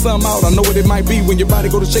 Saying take some out, I know what it might be. When your body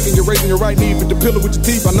go to shaking, you're raising your right knee. With the pillow with your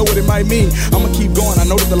teeth, I know what it might mean. I'ma keep going, I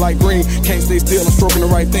know that the light green. Can't stay still, I'm stroking the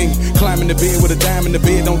right thing. Climbing the bed with a dime in the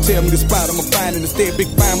bed. Don't tell me the spot, I'ma find it instead. Big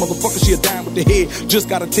fine motherfucker, she a dime with the head. Just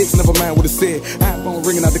got a text, never mind what it said. iPhone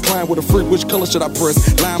ringing, I decline with a freak. Which color should I press?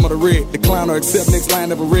 Lime or the red? Decline or accept? Next line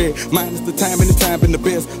never read. Mine is the time, anytime been the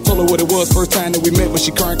best. Told her what it was first time that we met, but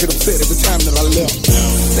she can't get upset at the time that I left.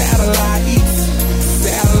 Satellites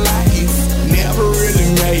never really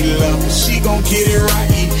made love. She gon' get it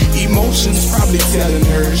right. Emotions probably telling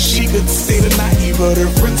her she could stay the night, but her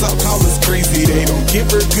friends all call us crazy. They don't give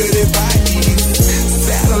her good advice.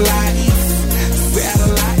 Satellites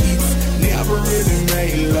never really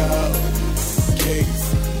made love.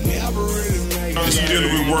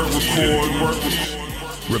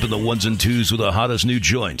 Ripping the ones and twos with the hottest new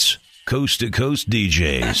joints. Coast to coast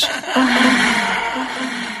DJs.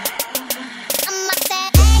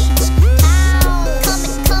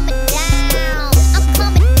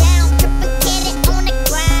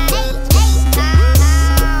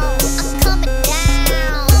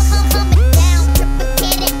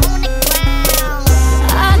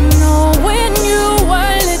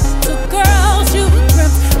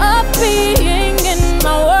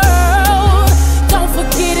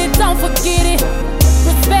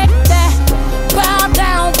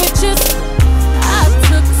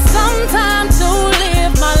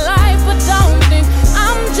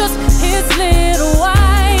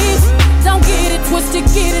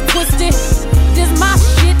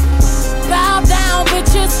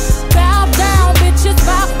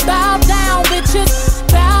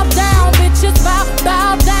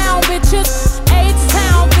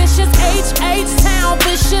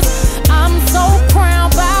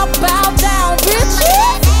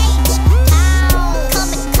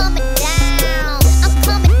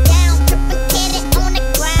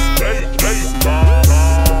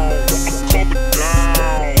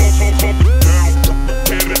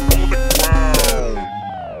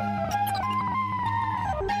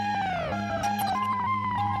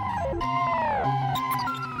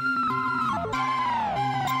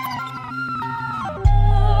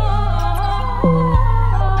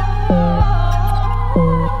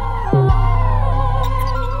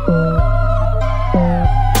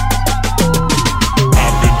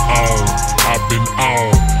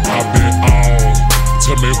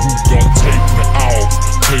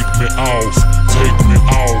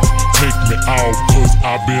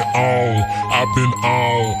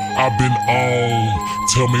 I've been on.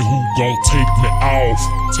 Tell me who gon' take me off.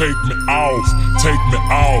 Take me off.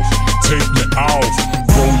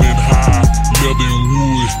 Rolling high, leather and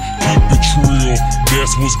wood. Keep it trill,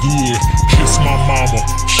 that's what's good. Kiss my mama,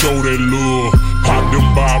 show that love. Pop them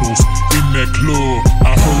bottles in that club.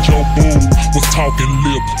 I heard your boo was talking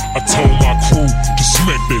lip. I told my crew to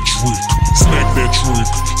smack that trick.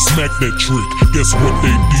 Guess what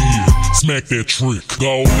they did? Smack that trick.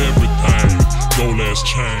 Gold everything. Gold ass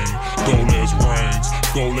chain. Gold ass rings.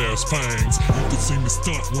 Gold ass fangs. You can see me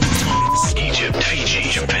stunt when you turn Egypt, Fiji,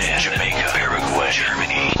 Japan, Jamaica, Paraguay,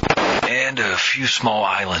 Germany, and a few small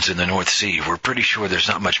islands in the North Sea. We're pretty sure there's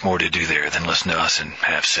not much more to do there than listen to us and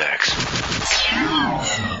have sex.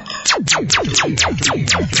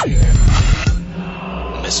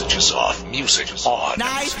 Messages off, music on.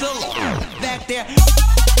 Nice little back there.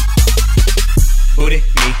 Put it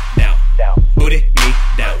me down. Put it me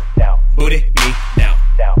down. Put it me down.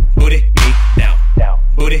 Put it me down. Put it me down.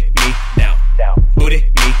 Put it me down. Put it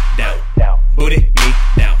me down. Put it me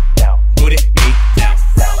down. Put it me down.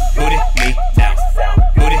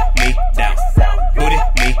 Put it me down. Put it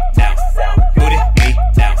me down. Put it me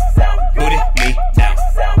down. Put it me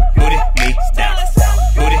down. Put it me down.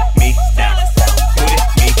 Put it me down. Put it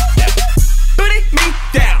me down. Put it me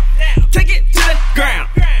down. Take it to the ground.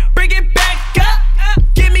 Bring it back up.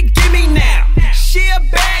 Give me now. She a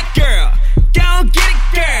bad girl. Go get it,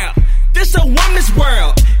 girl. This a woman's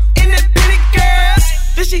world. Independent girls.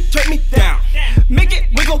 Then she turn me down. Make it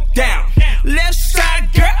wiggle down. Left side,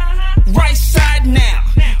 girl. Right side now.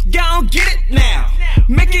 Go get it now.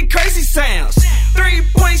 Making crazy sounds.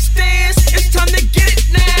 3-point stance. It's time to get it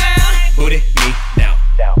now. Put it me down.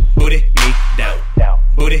 Put it me down.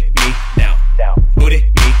 Put it me down. Put it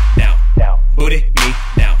me down. Put it me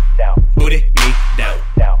down. Put it me down. Put it me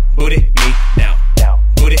down. Put it me down.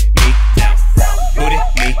 Put it me down. Put it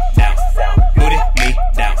me down. Put it me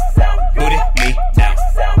down.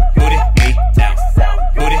 Put it me down.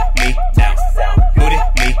 Put it me down. Put it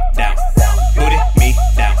me down. Put it me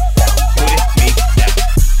down. Put it me down.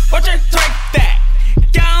 Watch her twerk that.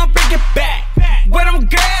 Y'all bring it back. Where them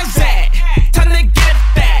girls at? Time to get it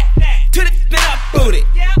back. To the spin up booty.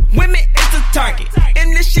 Women is the target.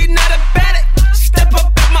 And if she not about it, step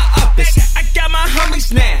up in my office. I got my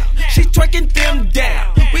homies now. She twerking them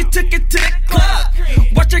down. We took it to the club.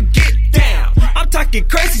 Watch her get down. I'm talking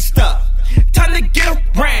crazy stuff. Time to get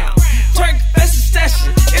around. Twerk best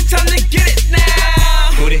session. It's time to get it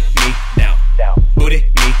now. Put it me down. Put it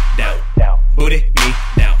me down. Put it me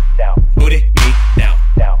down. Put it me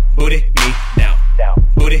down. Put it me down. Put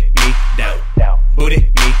it me down. Put it me down. Put it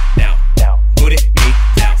me down. Put it me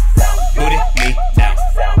down. Put it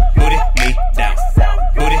me down.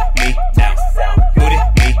 Put it me down. Put it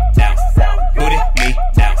me down. Put it me down. Put it me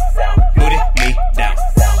down. Put it me down.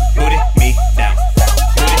 Put it me down.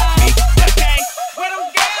 Okay, where them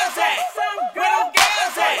girls at? Where them girls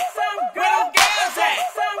at? Where them girls at?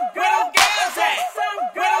 Where them girls at?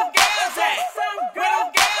 Where them girls at? Where them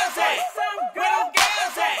girls at? Where them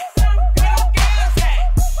girls at? Where them girls at?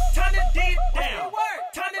 Turn the deep down.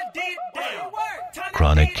 Turn the deep down.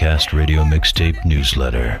 ChronicCast Radio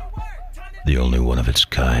Mixtape-Newsletter. The only one of its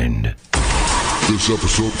kind. This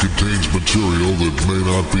episode contains material that may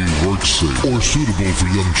not be work safe or suitable for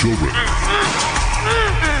young children.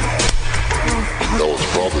 No, it's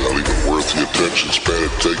probably not even worth the attention span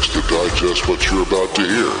it takes to digest what you're about to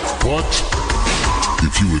hear. But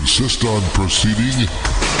if you insist on proceeding,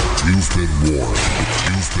 you've been warned.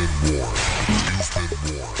 You've been warned. You've been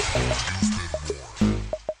warned.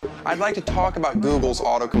 I'd like to talk about Google's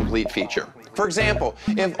autocomplete feature. For example,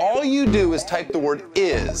 if all you do is type the word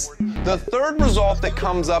is, the third result that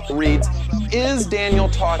comes up reads, is Daniel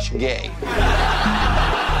Tosh gay?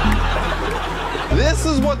 This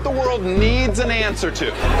is what the world needs an answer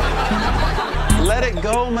to. Let it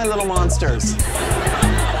go, my little monsters.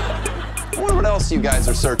 I wonder what else you guys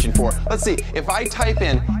are searching for. Let's see, if I type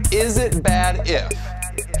in, is it bad if?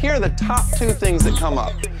 Here are the top 2 things that come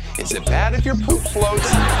up. Is it bad if your poop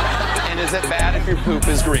floats? And is it bad if your poop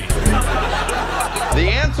is green?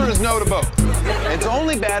 The answer is no to both. It's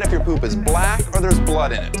only bad if your poop is black or there's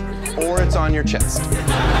blood in it, or it's on your chest.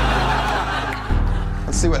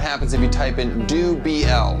 Let's see what happens if you type in do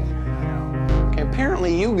BL. Okay,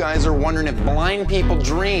 apparently you guys are wondering if blind people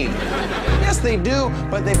dream. Yes, they do,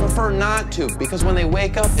 but they prefer not to, because when they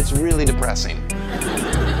wake up, it's really depressing.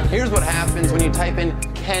 Here's what happens when you type in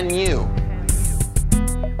can you.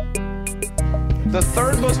 The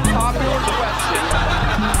third most popular question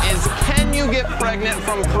is, can you get pregnant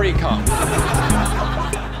from pre-cum?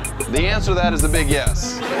 The answer to that is a big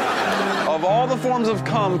yes. Of all the forms of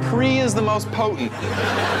cum, pre is the most potent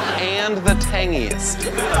and the tangiest.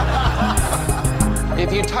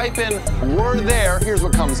 If you type in "were there," here's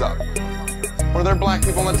what comes up. Were there black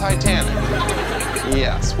people on the Titanic?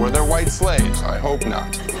 Yes. Were there white slaves? I hope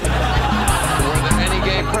not. Were there any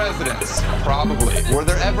gay presidents? Probably. Were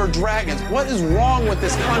there ever dragons? What is wrong with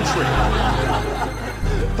this country?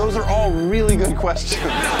 Those are all really good questions.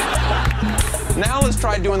 Now let's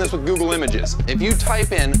try doing this with Google Images. If you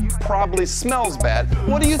type in "probably smells bad,"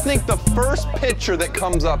 what do you think the first picture that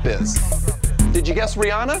comes up is? Did you guess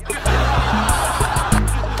Rihanna?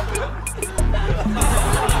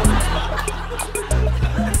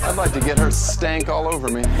 I'd like to get her stank all over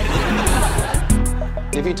me.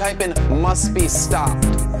 If you type in "must be stopped,"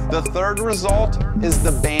 the third result is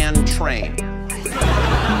the band Train.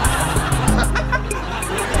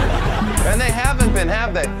 And they haven't been,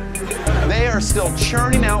 have they? They are still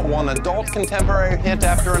churning out one adult contemporary hit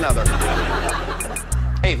after another.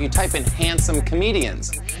 Hey, if you type in "handsome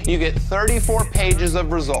comedians," you get 34 pages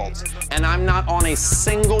of results, and I'm not on a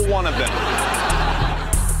single one of them.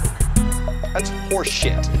 That's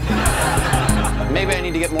horseshit. Maybe I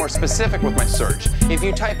need to get more specific with my search. If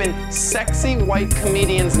you type in "sexy white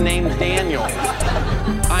comedians named Daniel,"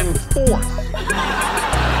 I'm fourth.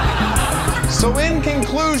 So in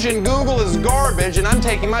conclusion, Google is garbage, and I'm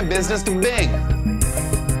taking my business to Bing.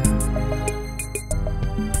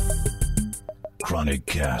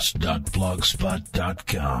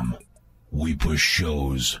 ChronicCast.blogspot.com. We push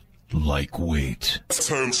shows like weight.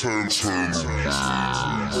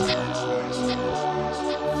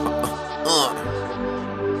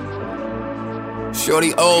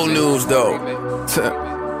 Shorty old news though.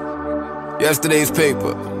 Yesterday's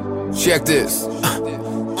paper. Check this.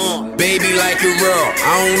 Baby like a raw,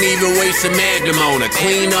 I don't even waste a magnum on her.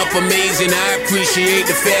 Clean up amazing, I appreciate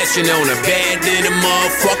the fashion on her. Bad than a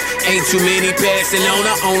motherfucker, ain't too many passing on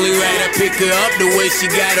her. Only right I pick her up the way she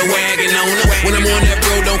got a wagon on her. When I'm on that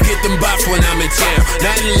road, don't get them bops when I'm in town.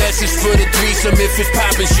 Not unless it's for the threesome, if it's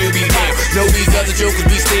poppin', she'll be down. Know these other jokers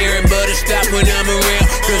be staring, but I stop when I'm around.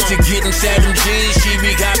 Cause to get inside them jeans, she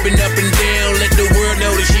be hopping up and down. Let the world know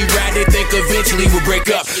that she right, they think eventually we'll break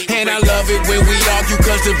up. And I love it when we argue,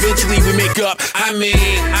 cause eventually we make up. I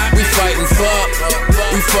mean, we fight and fuck,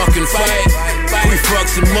 we fucking fight, we fuck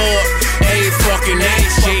some more. Every fucking night,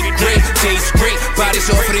 shake great, taste great, body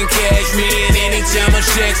softer than cashmere. Anytime a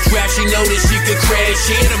sex drop, she know that she could crash.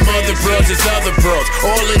 Yeah, them other bros is other bros,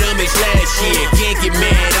 all of them is last year. Can't get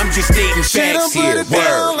mad, I'm just stating facts here.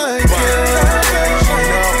 Word.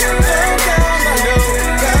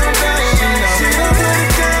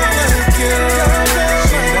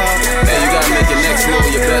 Hey, you gotta make your next move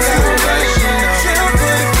your best move, right?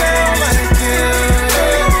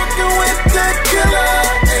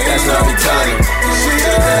 That's what I be telling him.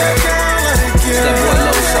 It's that boy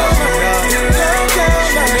Low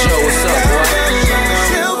Joe, what's up, boy?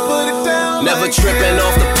 Never tripping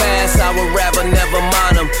off the past, I would rather never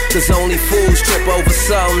mind them. Cause only fools trip over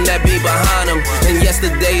something that be behind them. And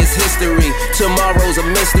yesterday is history, tomorrow's a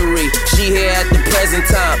mystery. She here at the present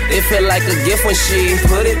time, it feel like a gift when she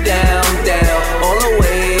put it down, down, on the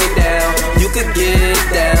way down. You could get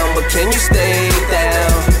down, but can you stay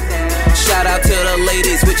down? Shout out to the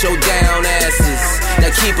ladies with your down asses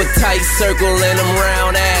that keep a tight circle in them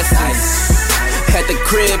round asses. At the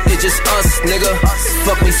crib, it's just us, nigga.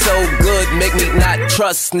 Fuck me so good, make me not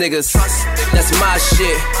trust niggas. That's my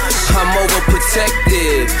shit, I'm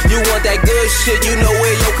overprotected. You want that good shit, you know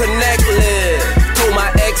where your connect live. Told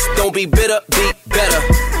my ex, don't be bitter, be better.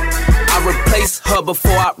 I replace her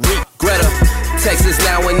before I regret her. Texts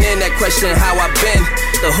now and then that question how I been.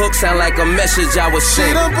 The hook sound like a message I was sent.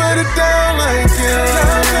 She done put it down like you.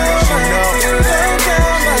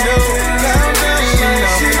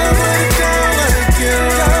 She done put it down like you.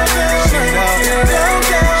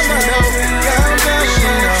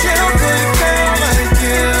 She done put it down like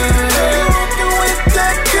you. Walking with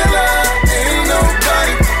that killer, ain't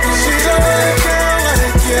nobody. She done put it down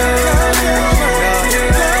like you.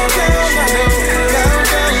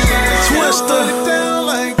 Twister,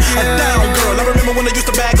 a down girl. I remember when I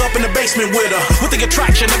used to bag up in the basement with her. With the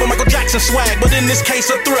attraction of a Michael Jackson swag, but in this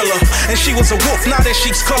case a thriller. And she was a wolf, not in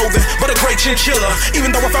sheep's clothing, but a great chinchilla.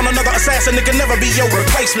 Even though I found another assassin, it could never be your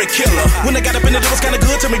replacement killer. When they got up in it, it was kinda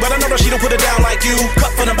good to me, but I know that she don't put it down like you.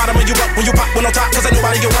 Cut from the bottom of you up when you pop when on top, cause ain't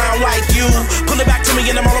nobody around like you. Pull it back to me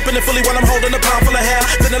and I'm all up in it fully while I'm holding a pound full of hair.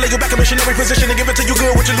 Then I lay you back in missionary position and give it to you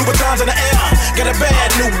good with your Louboutins in the air. Got a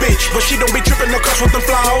bad new bitch, but she don't be tripping no cuss with them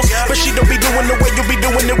flaws. But she don't be doing the way you be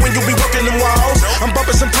doing it when you be working them walls. I'm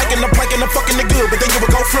bumping some planking, I'm fucking it good, but then you would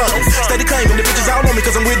go front. Steady claiming the bitches all on me, cause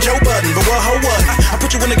cause I'm with Joe Budden. But what? I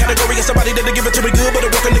put you in the category of somebody that'll give it to me good, but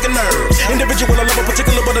it work a nigga nerves. Individual, I love a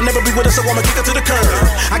particular, but I'll never be with her, so I'ma kick her to the curb.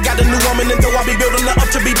 I got a new woman, and though I be building her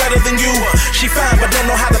up to be better than you, she fine, but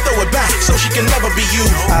don't know how to throw it back, so she can never be you.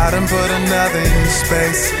 I done put another in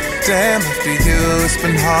space. Damn, after you, it's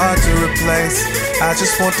been hard to replace. I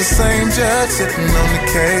just want the same judge sitting on the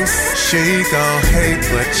case. She gon' hate,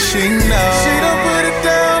 but she knows. She don't put it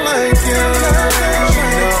down like you.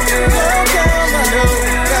 She don't put it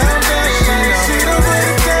down like you. She don't put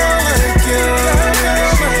it down like you.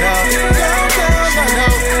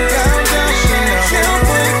 She don't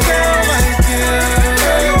put it down like you.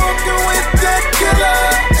 Girl, you walking with that killer.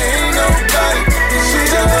 Ain't nobody. She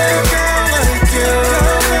don't put it down like you.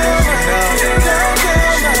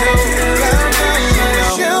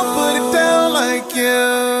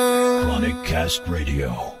 ChronicCast Radio,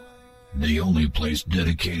 the only place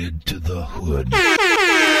dedicated to the hood.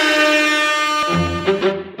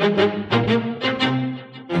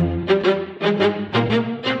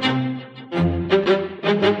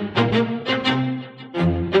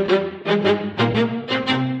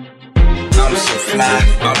 I'm so fly,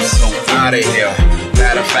 I'm so out of here.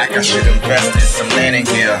 Matter of fact, I should invest in some landing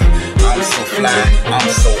gear. I'm so fly, I'm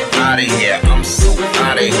so out of here. I'm so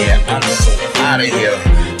out of here, I'm so out of here.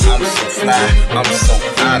 I'm so fly, I'm so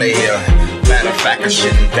out of here. Matter of fact, I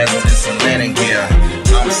should invest in some landing gear.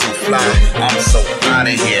 I'm so fly, I'm so out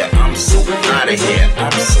of here. I'm so out of here,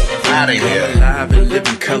 I'm so out of here. Alive and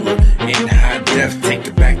living color in high def. Take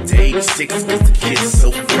it back to 86 cause the kid's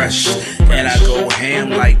so fresh. And I go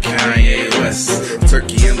ham like Kanye West.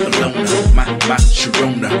 Turkey and bologna, my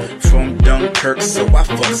Sharona. From Dunkirk, so I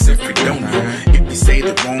fuck every donor. If you say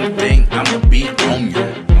the wrong thing, I'ma be on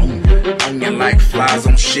you. On you like flies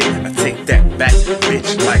on shit. I take that back,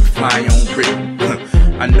 bitch, like fly on Rick.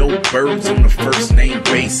 I know birds on the first name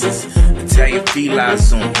basis. Italian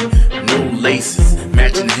felines on, no laces.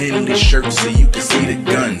 Matching Henley shirts so you can see the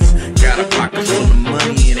guns. Got a pocket full of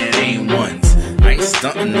money and it ain't ones. I ain't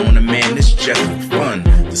stunting on a man, this just for fun.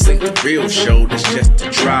 This ain't the real show, this just a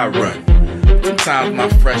dry run. Sometimes my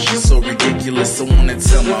fresh is so ridiculous, I wanna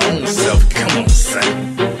tell my own self, come on,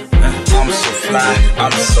 son. I'm so fly,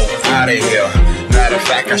 I'm so out of here. Matter of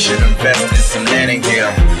fact, I should invest in some landing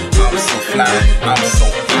gear. I'm so fly, I'm so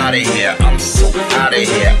out of here. I'm so out of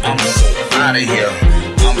here, I'm so out of here.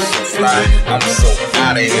 I'm so fly, I'm so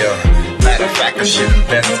out of here. Matter of fact, I should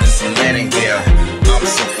invest in some landing gear. I'm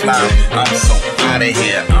so fly, I'm so out of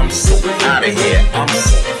here. I'm so out of here, I'm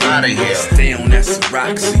so out of here. Stay on that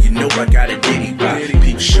rock, so you know I got a ditty rock.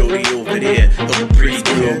 Peep shorty over there, throw a pretty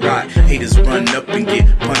good rock. Haters run up and get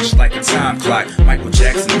punched like a time clock. Michael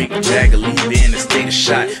Jackson, Mick Jagger, leave it in a state of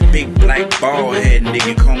shock. Big black bald head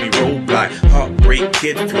nigga, call me Roadblock. Heartbreak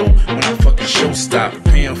kid flow, when I fucking show stop.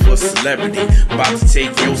 Preparing for celebrity, about to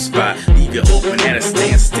take your spot. Leave you open at a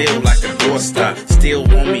standstill like a doorstop. Still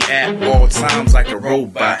want me at all times like a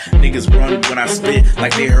robot. Niggas run when I spit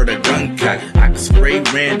like they heard a gun cock. I can spray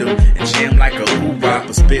random and jam like a hoorah,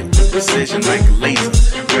 but spit with precision like a laser.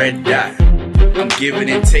 Red dot. I'm giving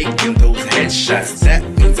and taking those headshots. That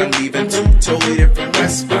means I'm leaving two totally different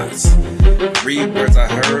west spots. 3 words I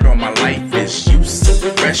heard all my life is you so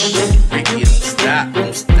fresh, Ricky, don't stop,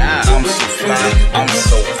 don't stop. I'm so fly, I'm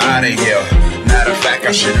so out of here. Matter of fact,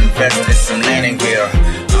 I should invest in some landing gear.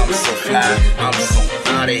 I'm so fly, I'm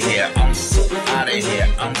so out of here. I'm so out of here,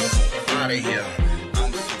 I'm so out of here.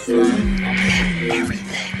 I'm so fly, I'm so everything.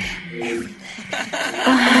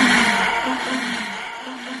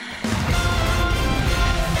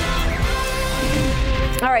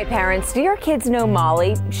 All right, parents, do your kids know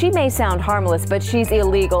Molly? She may sound harmless, but she's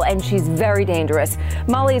illegal and she's very dangerous.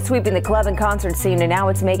 Molly is sweeping the club and concert scene, and now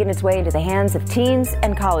it's making its way into the hands of teens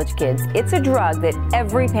and college kids. It's a drug that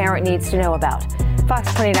every parent needs to know about. Fox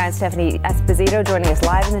 29's Stephanie Esposito joining us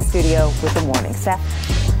live in the studio with The Morning. Steph?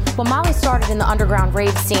 Well, Molly started in the underground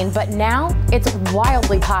rave scene, but now it's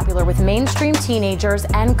wildly popular with mainstream teenagers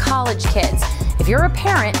and college kids. If you're a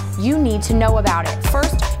parent, you need to know about it.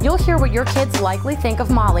 First, you'll hear what your kids likely think of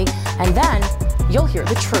Molly, and then you'll hear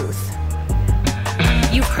the truth.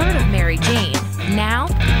 You've heard of Mary Jane. Now,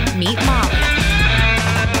 meet Molly.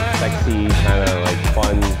 Sexy, kind of like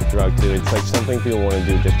fun drug too. It's like something people want to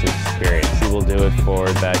do just to experience. People do it for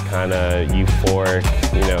that kind of euphoric,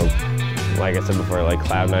 like I said before, like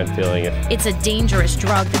cloud nine feeling. It's a dangerous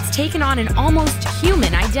drug that's taken on an almost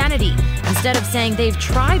human identity. Instead of saying they've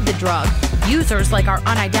tried the drug, users like our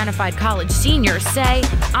unidentified college seniors say,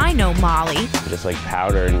 I know Molly. Just like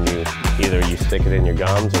powder, and either you stick it in your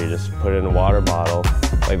gums or you just put it in a water bottle.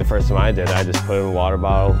 Like the first time I did, I just put it in a water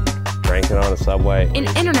bottle, drank it on a subway. An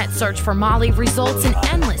internet search for Molly results in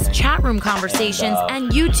endless chat room conversations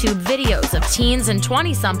and YouTube videos of teens and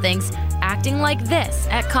 20-somethings acting like this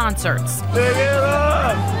at concerts.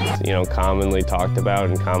 You know, commonly talked about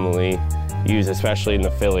and commonly used, especially in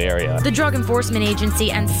the Philly area. The Drug Enforcement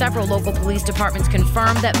Agency and several local police departments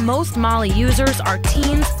confirm that most Molly users are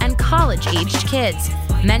teens and college-aged kids.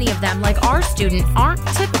 Many of them, like our student, aren't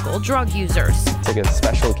typical drug users. It's like a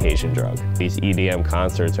special occasion drug. These EDM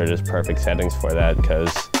concerts are just perfect settings for that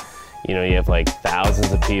because, you know, you have like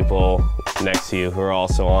thousands of people next to you who are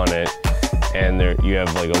also on it, and you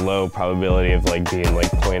have like a low probability of like being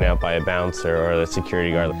like pointed out by a bouncer or the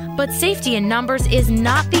security guard. But safety in numbers is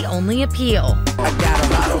not the only appeal.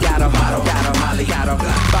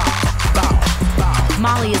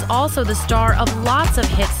 Molly is also the star of lots of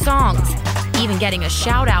hit songs, even getting a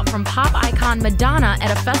shout out from pop icon Madonna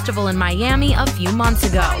at a festival in Miami a few months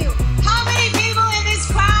ago. How many people in this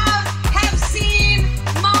crowd have seen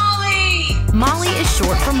Molly? Molly is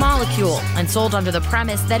short for molecule and sold under the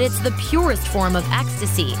premise that it's the purest form of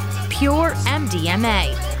ecstasy, pure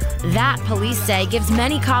MDMA. That, police say, gives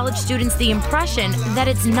many college students the impression that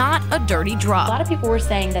it's not a dirty drug. A lot of people were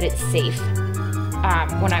saying that it's safe. I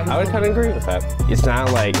would kind of agree with that. It's not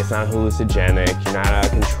hallucinogenic, you're not out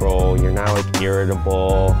of control, you're not like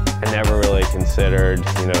irritable. I never really considered,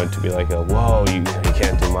 you know, to be like whoa, you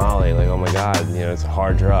can't do Molly. Like, oh my God, you know, it's a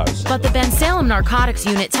hard drug. But the Ben Salem Narcotics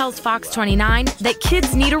Unit tells Fox 29 that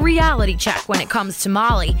kids need a reality check when it comes to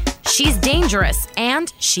Molly. She's dangerous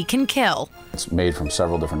and she can kill. It's made from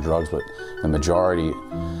several different drugs, but the majority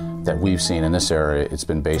that we've seen in this area, it's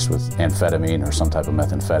been based with amphetamine or some type of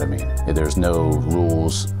methamphetamine. There's no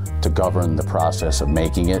rules to govern the process of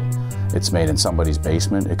making it. It's made in somebody's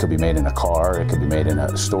basement. It could be made in a car. It could be made in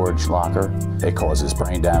a storage locker. It causes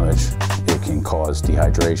brain damage. It can cause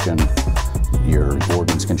dehydration. Your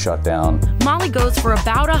organs can shut down. Molly goes for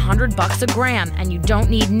about $100 a gram, and you don't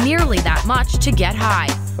need nearly that much to get high.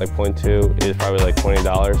 Like 0.2 is probably like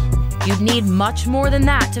 $20. You'd need much more than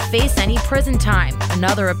that to face any prison time.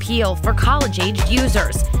 Another appeal for college-aged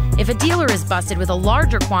users. If a dealer is busted with a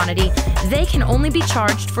larger quantity, they can only be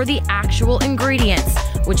charged for the actual ingredients,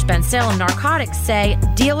 which Ben Salem Narcotics say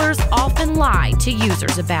dealers often lie to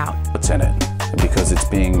users about. What's in it? Because it's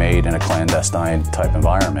being made in a clandestine type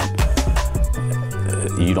environment.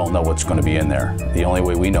 You don't know what's going to be in there. The only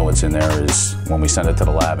way we know what's in there is when we send it to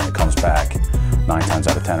the lab and it comes back. 9 times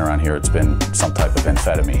out of 10 around here, it's been some type of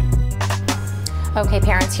amphetamine. Okay,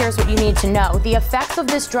 parents, here's what you need to know. The effects of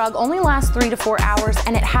this drug only last 3 to 4 hours,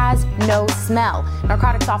 and it has no smell.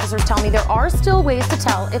 Narcotics officers tell me there are still ways to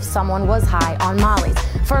tell if someone was high on Molly's.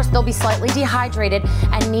 First, they'll be slightly dehydrated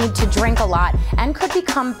and need to drink a lot, and could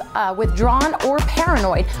become withdrawn or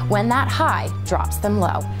paranoid when that high drops them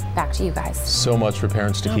low. Back to you guys. So much for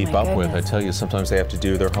parents to keep up with. I tell you, sometimes they have to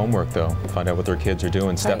do their homework, though, find out what their kids are doing.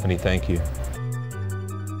 Right. Stephanie, thank you.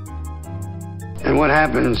 And what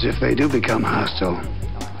happens if they do become hostile?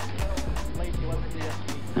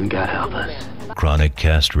 And God help us.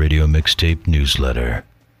 ChronicCast Radio Mixtape-Newsletter.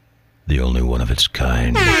 The only one of its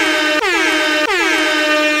kind.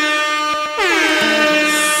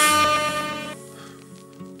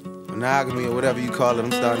 Monogamy or whatever you call it,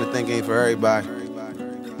 I'm starting to think ain't for everybody.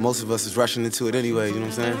 Most of us is rushing into it anyway, you know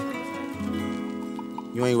what I'm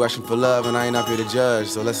saying? You ain't rushing for love and I ain't up here to judge,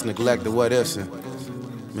 so let's neglect the what ifs and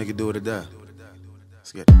make it do what it does.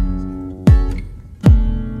 Let's get it.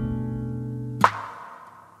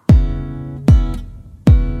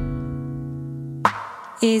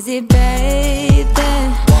 Is it bad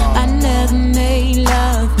that I never made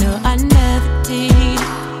love? No, I never did.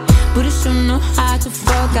 But I sure know how to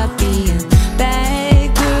fuck. I'll be a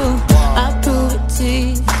bad girl, I'll prove it to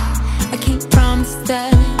you. I can't promise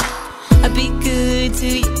that I'll be good to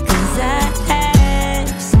you, 'cause I have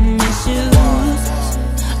some issues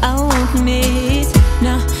I won't admit.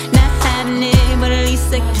 No, not having it, but at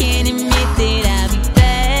least I can admit that I'll be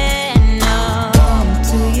bad, no,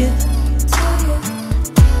 to you.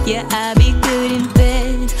 Yeah, I'll be good in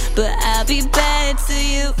bed, but I'll be bad to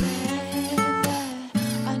you.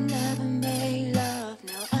 I never made love,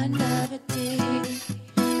 no, I never did.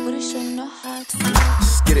 But I sure know how to.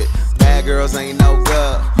 Let's get it. Bad girls ain't no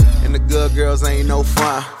good, and the good girls ain't no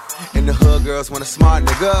fun. And the hood girls want a smart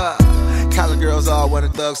nigga. College girls all want a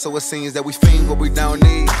thug, so it seems that we fiend what we don't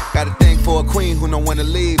need. Got a thing for a queen who don't wanna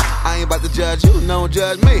leave. I ain't about to judge you, don't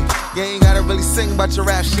judge me. You ain't gotta really sing about your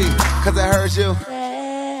rap sheet, 'cause I heard you.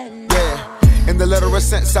 In the literal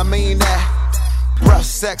sense, I mean that. Rough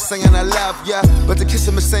sex saying I love ya, but the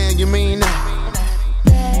kissing is saying you mean that.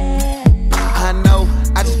 I know,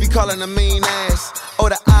 I just be calling a mean ass. Oh,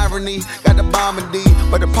 the irony, got the bomb in D,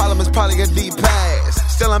 but the problem is probably a deep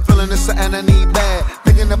pass. Still I'm feeling this something I need bad.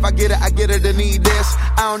 Thinking if I get it, I need this.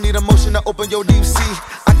 I don't need emotion to open your deep sea.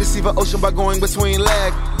 I can see the ocean by going between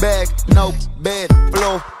leg, bag, no, bed,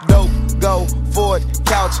 flow, dope, go, forward,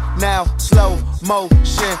 couch, now, slow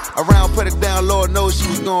motion. Around, put it down, Lord knows she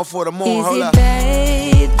was going for the moon. Hold up.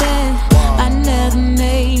 Baby, I never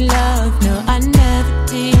made love, no, I never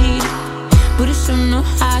did. But I sure know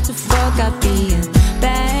how to fuck, I be a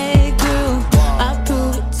bad girl, I'll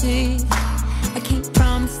prove it to you. I can't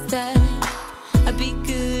promise that I'll be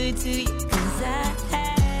good to you, 'cause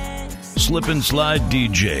Slip and Slide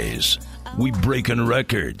DJs. We breaking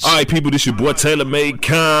records. All right, people, this your boy TaylrMayd,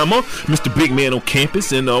 Mr. Big Man on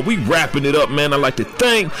campus, and we wrapping it up, man. I'd like to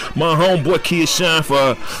thank my homeboy Kid Shine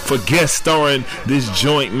for guest starring this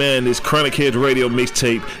joint, man, this ChronicCast Radio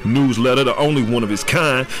Mixtape-Newsletter, the only one of its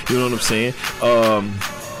kind, you know what I'm saying?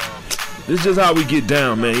 This is just how we get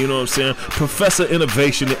down, man, you know what I'm saying? Professor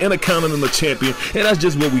Innovation, the Intercontinental Champion, and that's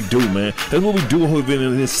just what we do, man. That's what we do when we've been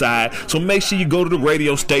inside. So make sure you go to the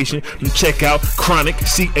radio station and check out Chronic,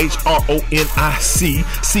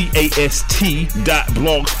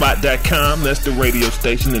 ChronicCast.blogspot.com. That's the radio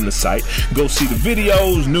station in the site. Go see the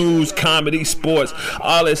videos, news, comedy, sports,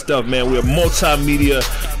 all that stuff, man. We're a multimedia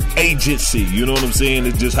agency, you know what I'm saying?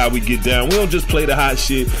 It's just how we get down. We don't just play the hot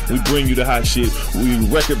shit, we bring you the hot shit. We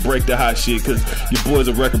record break the hot shit, because your boy's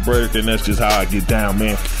a record breaker, and that's just how I get down,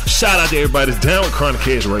 man. Shout out to everybody that's down with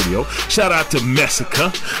ChronicCast Radio. Shout out to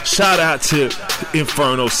Messica. Shout out to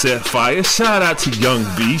Inferno Se5. Shout out to Young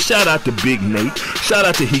B. Shout out to Big Nate. Shout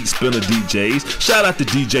out to Heat Spinner DJs. Shout out to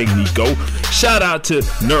DJ Nico. Shout out to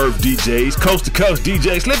Nerve DJs, Coast to Coast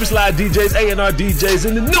DJs, Slip and Slide DJs, A&R DJs,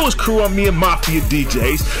 and the newest crew on me and Mafia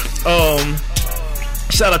DJs.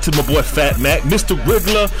 Shout out to my boy Fat Mac, Mr.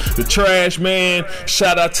 Riggler, the Trash Man.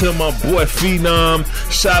 Shout out to my boy Phenom.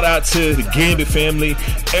 Shout out to the Gambit family.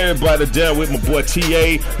 Everybody down with my boy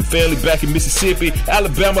TA, the family back in Mississippi,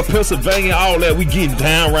 Alabama, Pennsylvania, all that. We getting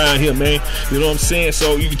down around here, man. You know what I'm saying?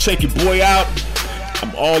 So you can check your boy out.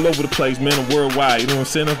 I'm all over the place, man. I'm worldwide. You know what I'm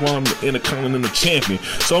saying? That's why I'm the Intercontinental Champion.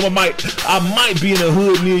 So I might be in a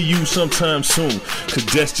hood near you sometime soon, because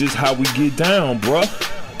that's just how we get down, bruh.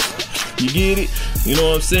 You get it? You know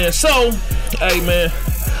what I'm saying? So, hey, man,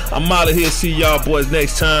 I'm out of here. See y'all boys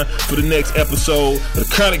next time for the next episode of the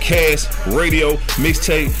ChronicCast Radio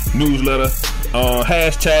Mixtape-Newsletter.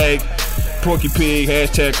 Hashtag Porky Pig,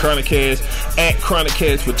 hashtag ChronicCast, at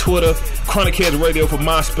ChronicCast for Twitter, ChronicCast Radio for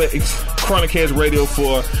MySpace, ChronicCast Radio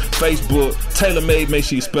for Facebook, TaylrMayd, make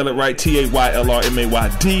sure you spell it right,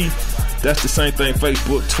 TaylrMayd. That's the same thing,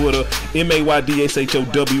 Facebook, Twitter,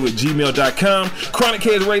 MaydShow@gmail.com,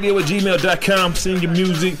 ChronicCastRadio@gmail.com. Send your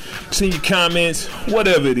music, send your comments,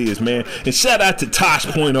 whatever it is, man. And shout out to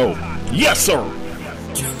Tosh.0. Yes, sir.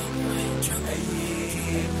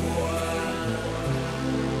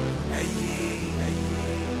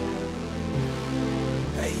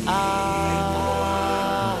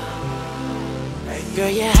 Girl,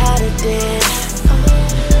 you had it there.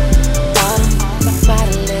 Bottom,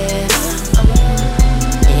 left.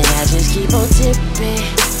 And I just keep on tipping.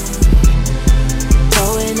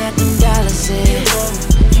 Throwing out them dollars in.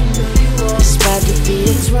 It's about to be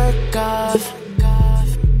a twerk off.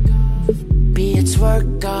 Be a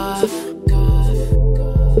twerk off.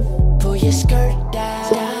 Pull your skirt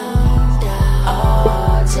down.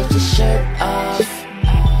 Oh, take your shirt off.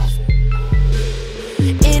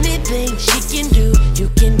 Anything she can do, you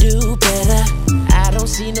can do better. I don't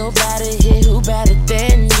see nobody here who better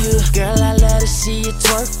than you. Girl, I love to see you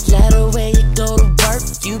twerk. Love the way you go to work.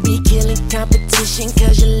 You be killing competition,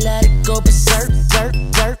 cause you let it go berserk,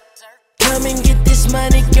 berserk. Come and get this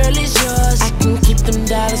money, girl, it's yours. I can keep them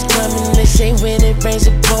dollars coming. They say when it rains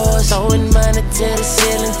it pours. Throwing money to the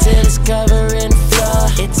ceiling till it's covering the floor.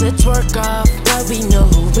 It's a twerk off, but we know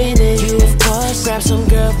who winning. You of course. Grab some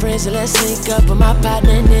girlfriends and let's link up with my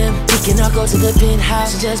partner and them. We can all go to the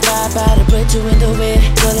penthouse and just buy to put two in the wind.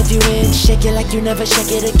 Girl, if you in, shake it like you never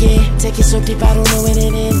shake it again. Take it so deep, I don't know when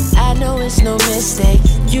it ends. I know it's no mistake.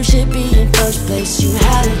 You should be in first place. You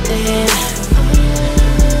had it there.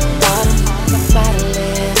 Bottom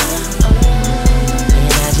left. And I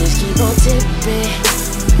just keep on tipping.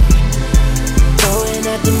 Throwing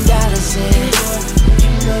out them dollars in.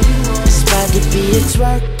 It's about to be a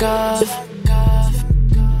twerk off.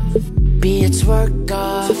 Be a twerk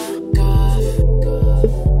off.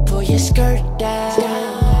 Pull your skirt down.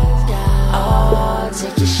 Oh,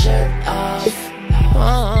 take your shirt off.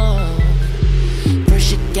 Oh.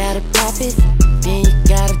 First you gotta pop it, then you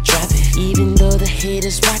gotta drop it. Even though the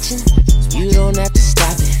haters watching, you don't have to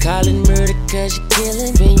stop it. Calling murder cause you're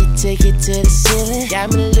killing. When you take it to the ceiling,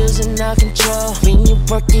 got me losing all control. When you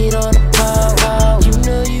work it on the pole, you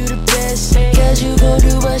know you the best, cause you gon'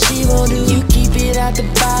 do what she won't do. You keep it out the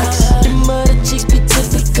box, the mother chicks be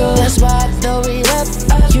typical. That's why I throw it up.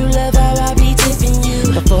 You love how I be tipping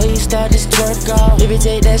you. Before you start this twerk off, baby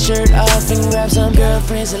take that shirt off and grab some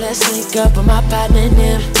girlfriends and let's link up with my partner and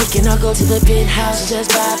them. We can all go to the penthouse,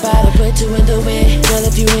 just vibe out and put two in the wind. Girl,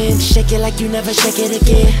 if you in, shake it like you never shake it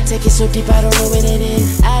again. Take it so deep I don't know when it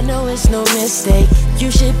is. I know it's no mistake,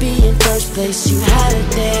 you should be in first place. You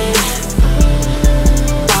holiday,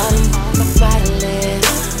 bottom of my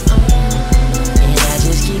list, and I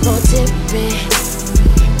just keep on tipping,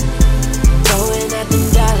 throwing out them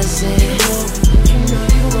dollars in.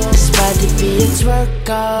 It's about to be a twerk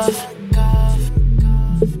off,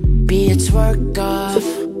 be a twerk off.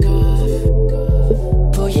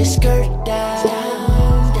 Pull your skirt down,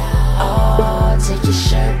 oh, take your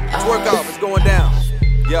shirt off. Twerk off, it's going down.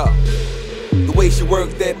 Yeah. The way she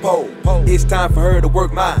works that pole, it's time for her to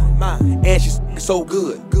work mine. And she's so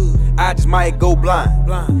good, I just might go blind.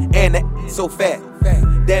 And that so fat,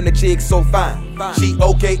 damn the chick so fine. She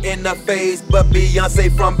okay in the face, but Beyonce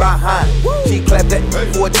from behind. She clapped that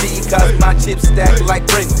for a G, cause my chips stack like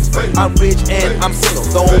Pringles. I'm rich and I'm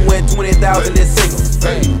single, don't win 20,000 in singles.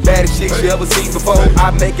 Baddest chick she ever seen before. I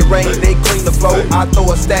make it rain, they clean the floor. I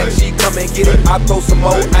throw a stack, she come and get it. I throw some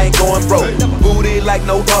more, I ain't going broke. Booty like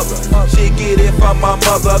no other, she get it from my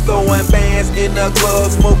mother. Throwing bands in the club,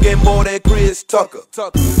 smoking more than Chris Tucker.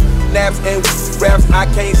 Naps and raps, I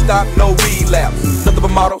can't stop, no relapse. Nothing but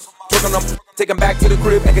models, twerk on them, take them back to the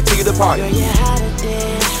crib and continue the party. Girl, you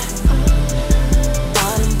holiday,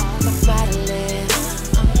 bottom of my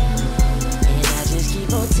list, and I just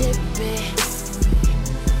keep on tipping,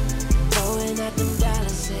 throwing out them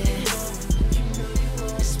dollars in.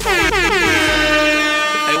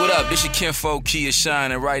 Hey, what up? This your kinfolk Kia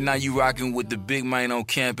Shine, and right now you rocking with the big man on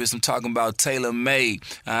campus. I'm talking about TaylrMayd,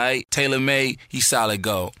 alright? TaylrMayd, he solid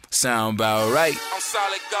gold. Sound about right? I'm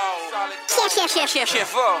solid gold.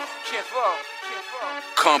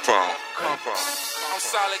 Compound. I'm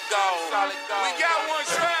solid gold. We got one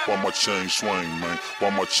track. Why my chain swing, man? Why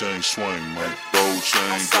my chain swing, man? Gold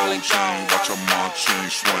chain, watch a my chain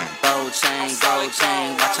swing. Gold chain,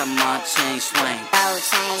 watch a my chain swing. Gold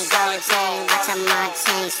chain, watch a my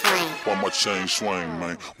chain swing. Why my chain swing,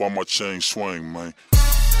 man? Why my chain swing, man?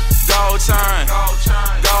 Gold chain.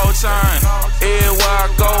 Everywhere I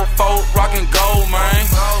go, folk rockin' gold, man.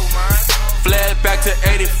 Fled back to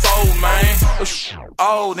 84, man.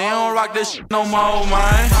 Oh, they don't rock this shit no more,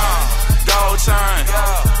 man. Gold chain.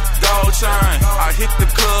 I hit the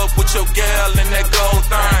club with your gal and that gold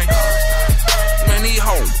thing. Man, these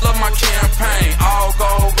hoes love my campaign. All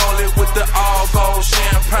gold, rolling with the all gold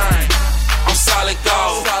champagne. I'm solid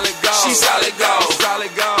gold. She solid gold.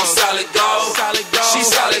 I'm solid gold. She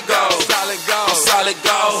solid gold. I'm solid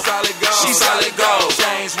gold. She solid gold.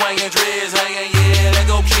 Chains swinging, dreads hanging, yeah, they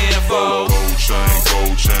go kinfolk.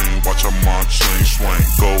 Gold chain, watch a my chain swing.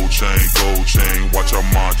 Gold chain, watch a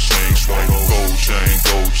my chain swing. Gold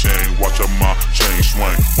chain, watch a my chain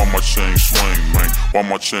swing. Why my chain swing, man? Why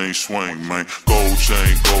my chain swing, man? Gold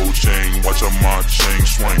chain, watch a my chain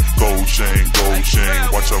swing. Gold chain,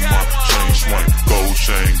 watch a my chain swing. Gold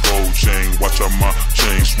chain, watch a my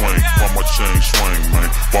chain swing. Why my chain swing, man?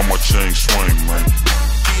 Why my chain swing, man?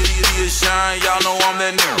 Kia Shine, y'all know I'm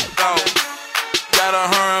that nigga. Got a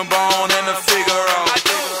herringbone and a Figaro.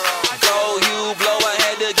 Go, you blow, I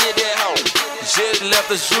had to get that hoe. Just left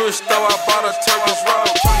the jewelry store, I bought a Turkish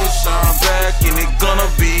roll. Kia Shine back and it gonna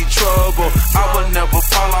be trouble. I would never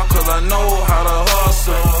fall out cause I know how to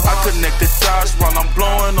hustle. I connect the dots while I'm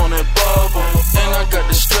blowing on that bubble. And I got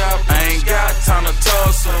the strap, I ain't got time to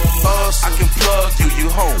tussle. I can plug you, you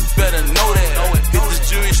hoe, better know that. Hit the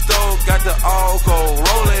jewelry store, got the all gold,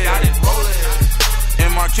 roll it.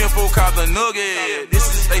 And my kinfolk called the Nugget. This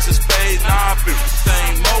is Ace of Spades, nah,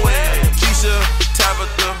 thing, Moet. Keisha,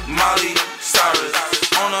 Tabitha, Molly, Cyrus.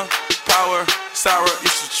 On a power, sour, you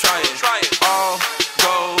should try it. All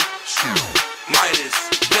gold, Midas.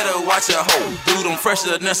 Better watch a hoe, dude, I'm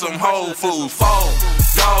fresher than some Whole Foods. Fold,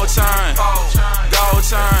 gold chain.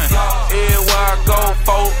 Everywhere I go,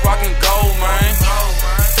 folk rockin' gold, man.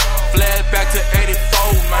 Fled back to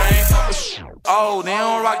 84, man. Oh, they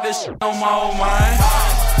don't rock this shit no more, man.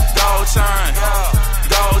 Gold chain.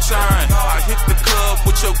 I hit the club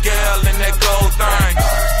with your gal and that gold thing.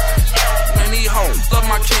 Man, these hoes love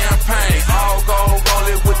my campaign. All gold, roll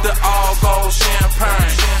it with the all gold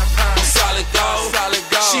champagne. I'm solid gold.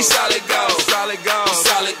 She solid gold. I'm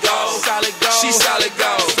solid gold. She solid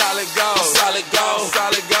gold. I'm solid gold.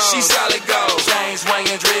 She solid gold. Chains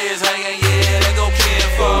swinging, dreads hanging, yeah.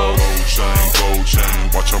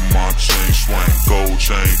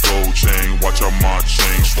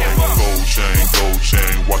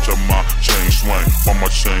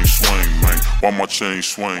 while my chain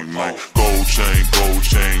swing, man. Gold chain,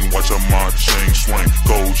 watch out my chain swing.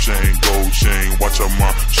 Gold chain, watch out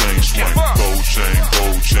my chain swing. Gold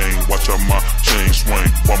chain, watch out my chain swing.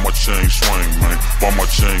 While my chain swing, man. While my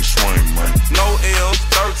chain swing, man. No L,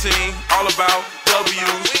 13, all about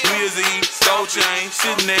W's. New Year's Eve, gold chain,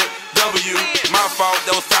 sitting at W. My fault,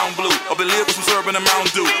 that was found blue. Up and live with some syrup and a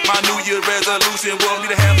Mountain Dew. My New Year's resolution will be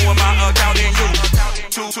to have more in my account than you.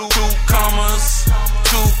 Two commas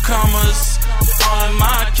on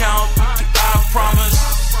my account. I promise,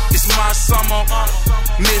 it's my summer.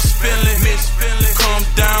 Miss feeling, come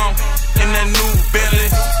down in that new Bentley.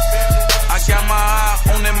 I got my eye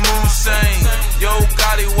on that Moussain. Yo,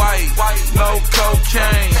 got it white, no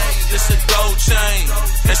cocaine. It's a gold chain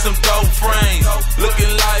and some dope frames.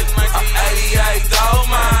 Looking like an 88 gold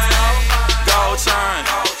mine. Gold chain.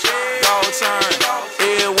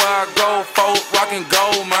 Everywhere I go, folk rockin'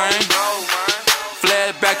 gold, man.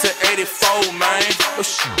 Back to 84, man.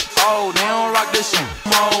 Oh, they don't rock this shit,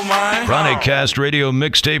 oh, man. ChronicCast Radio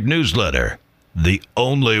Mixtape Newsletter. The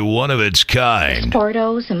only one of its kind.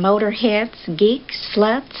 Sportos, motorheads, geeks,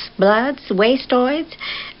 sluts, bloods, wastoids,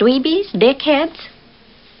 dweebies, dickheads.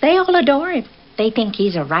 They all adore him. They think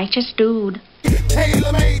he's a righteous dude.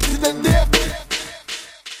 TaylrMayd to the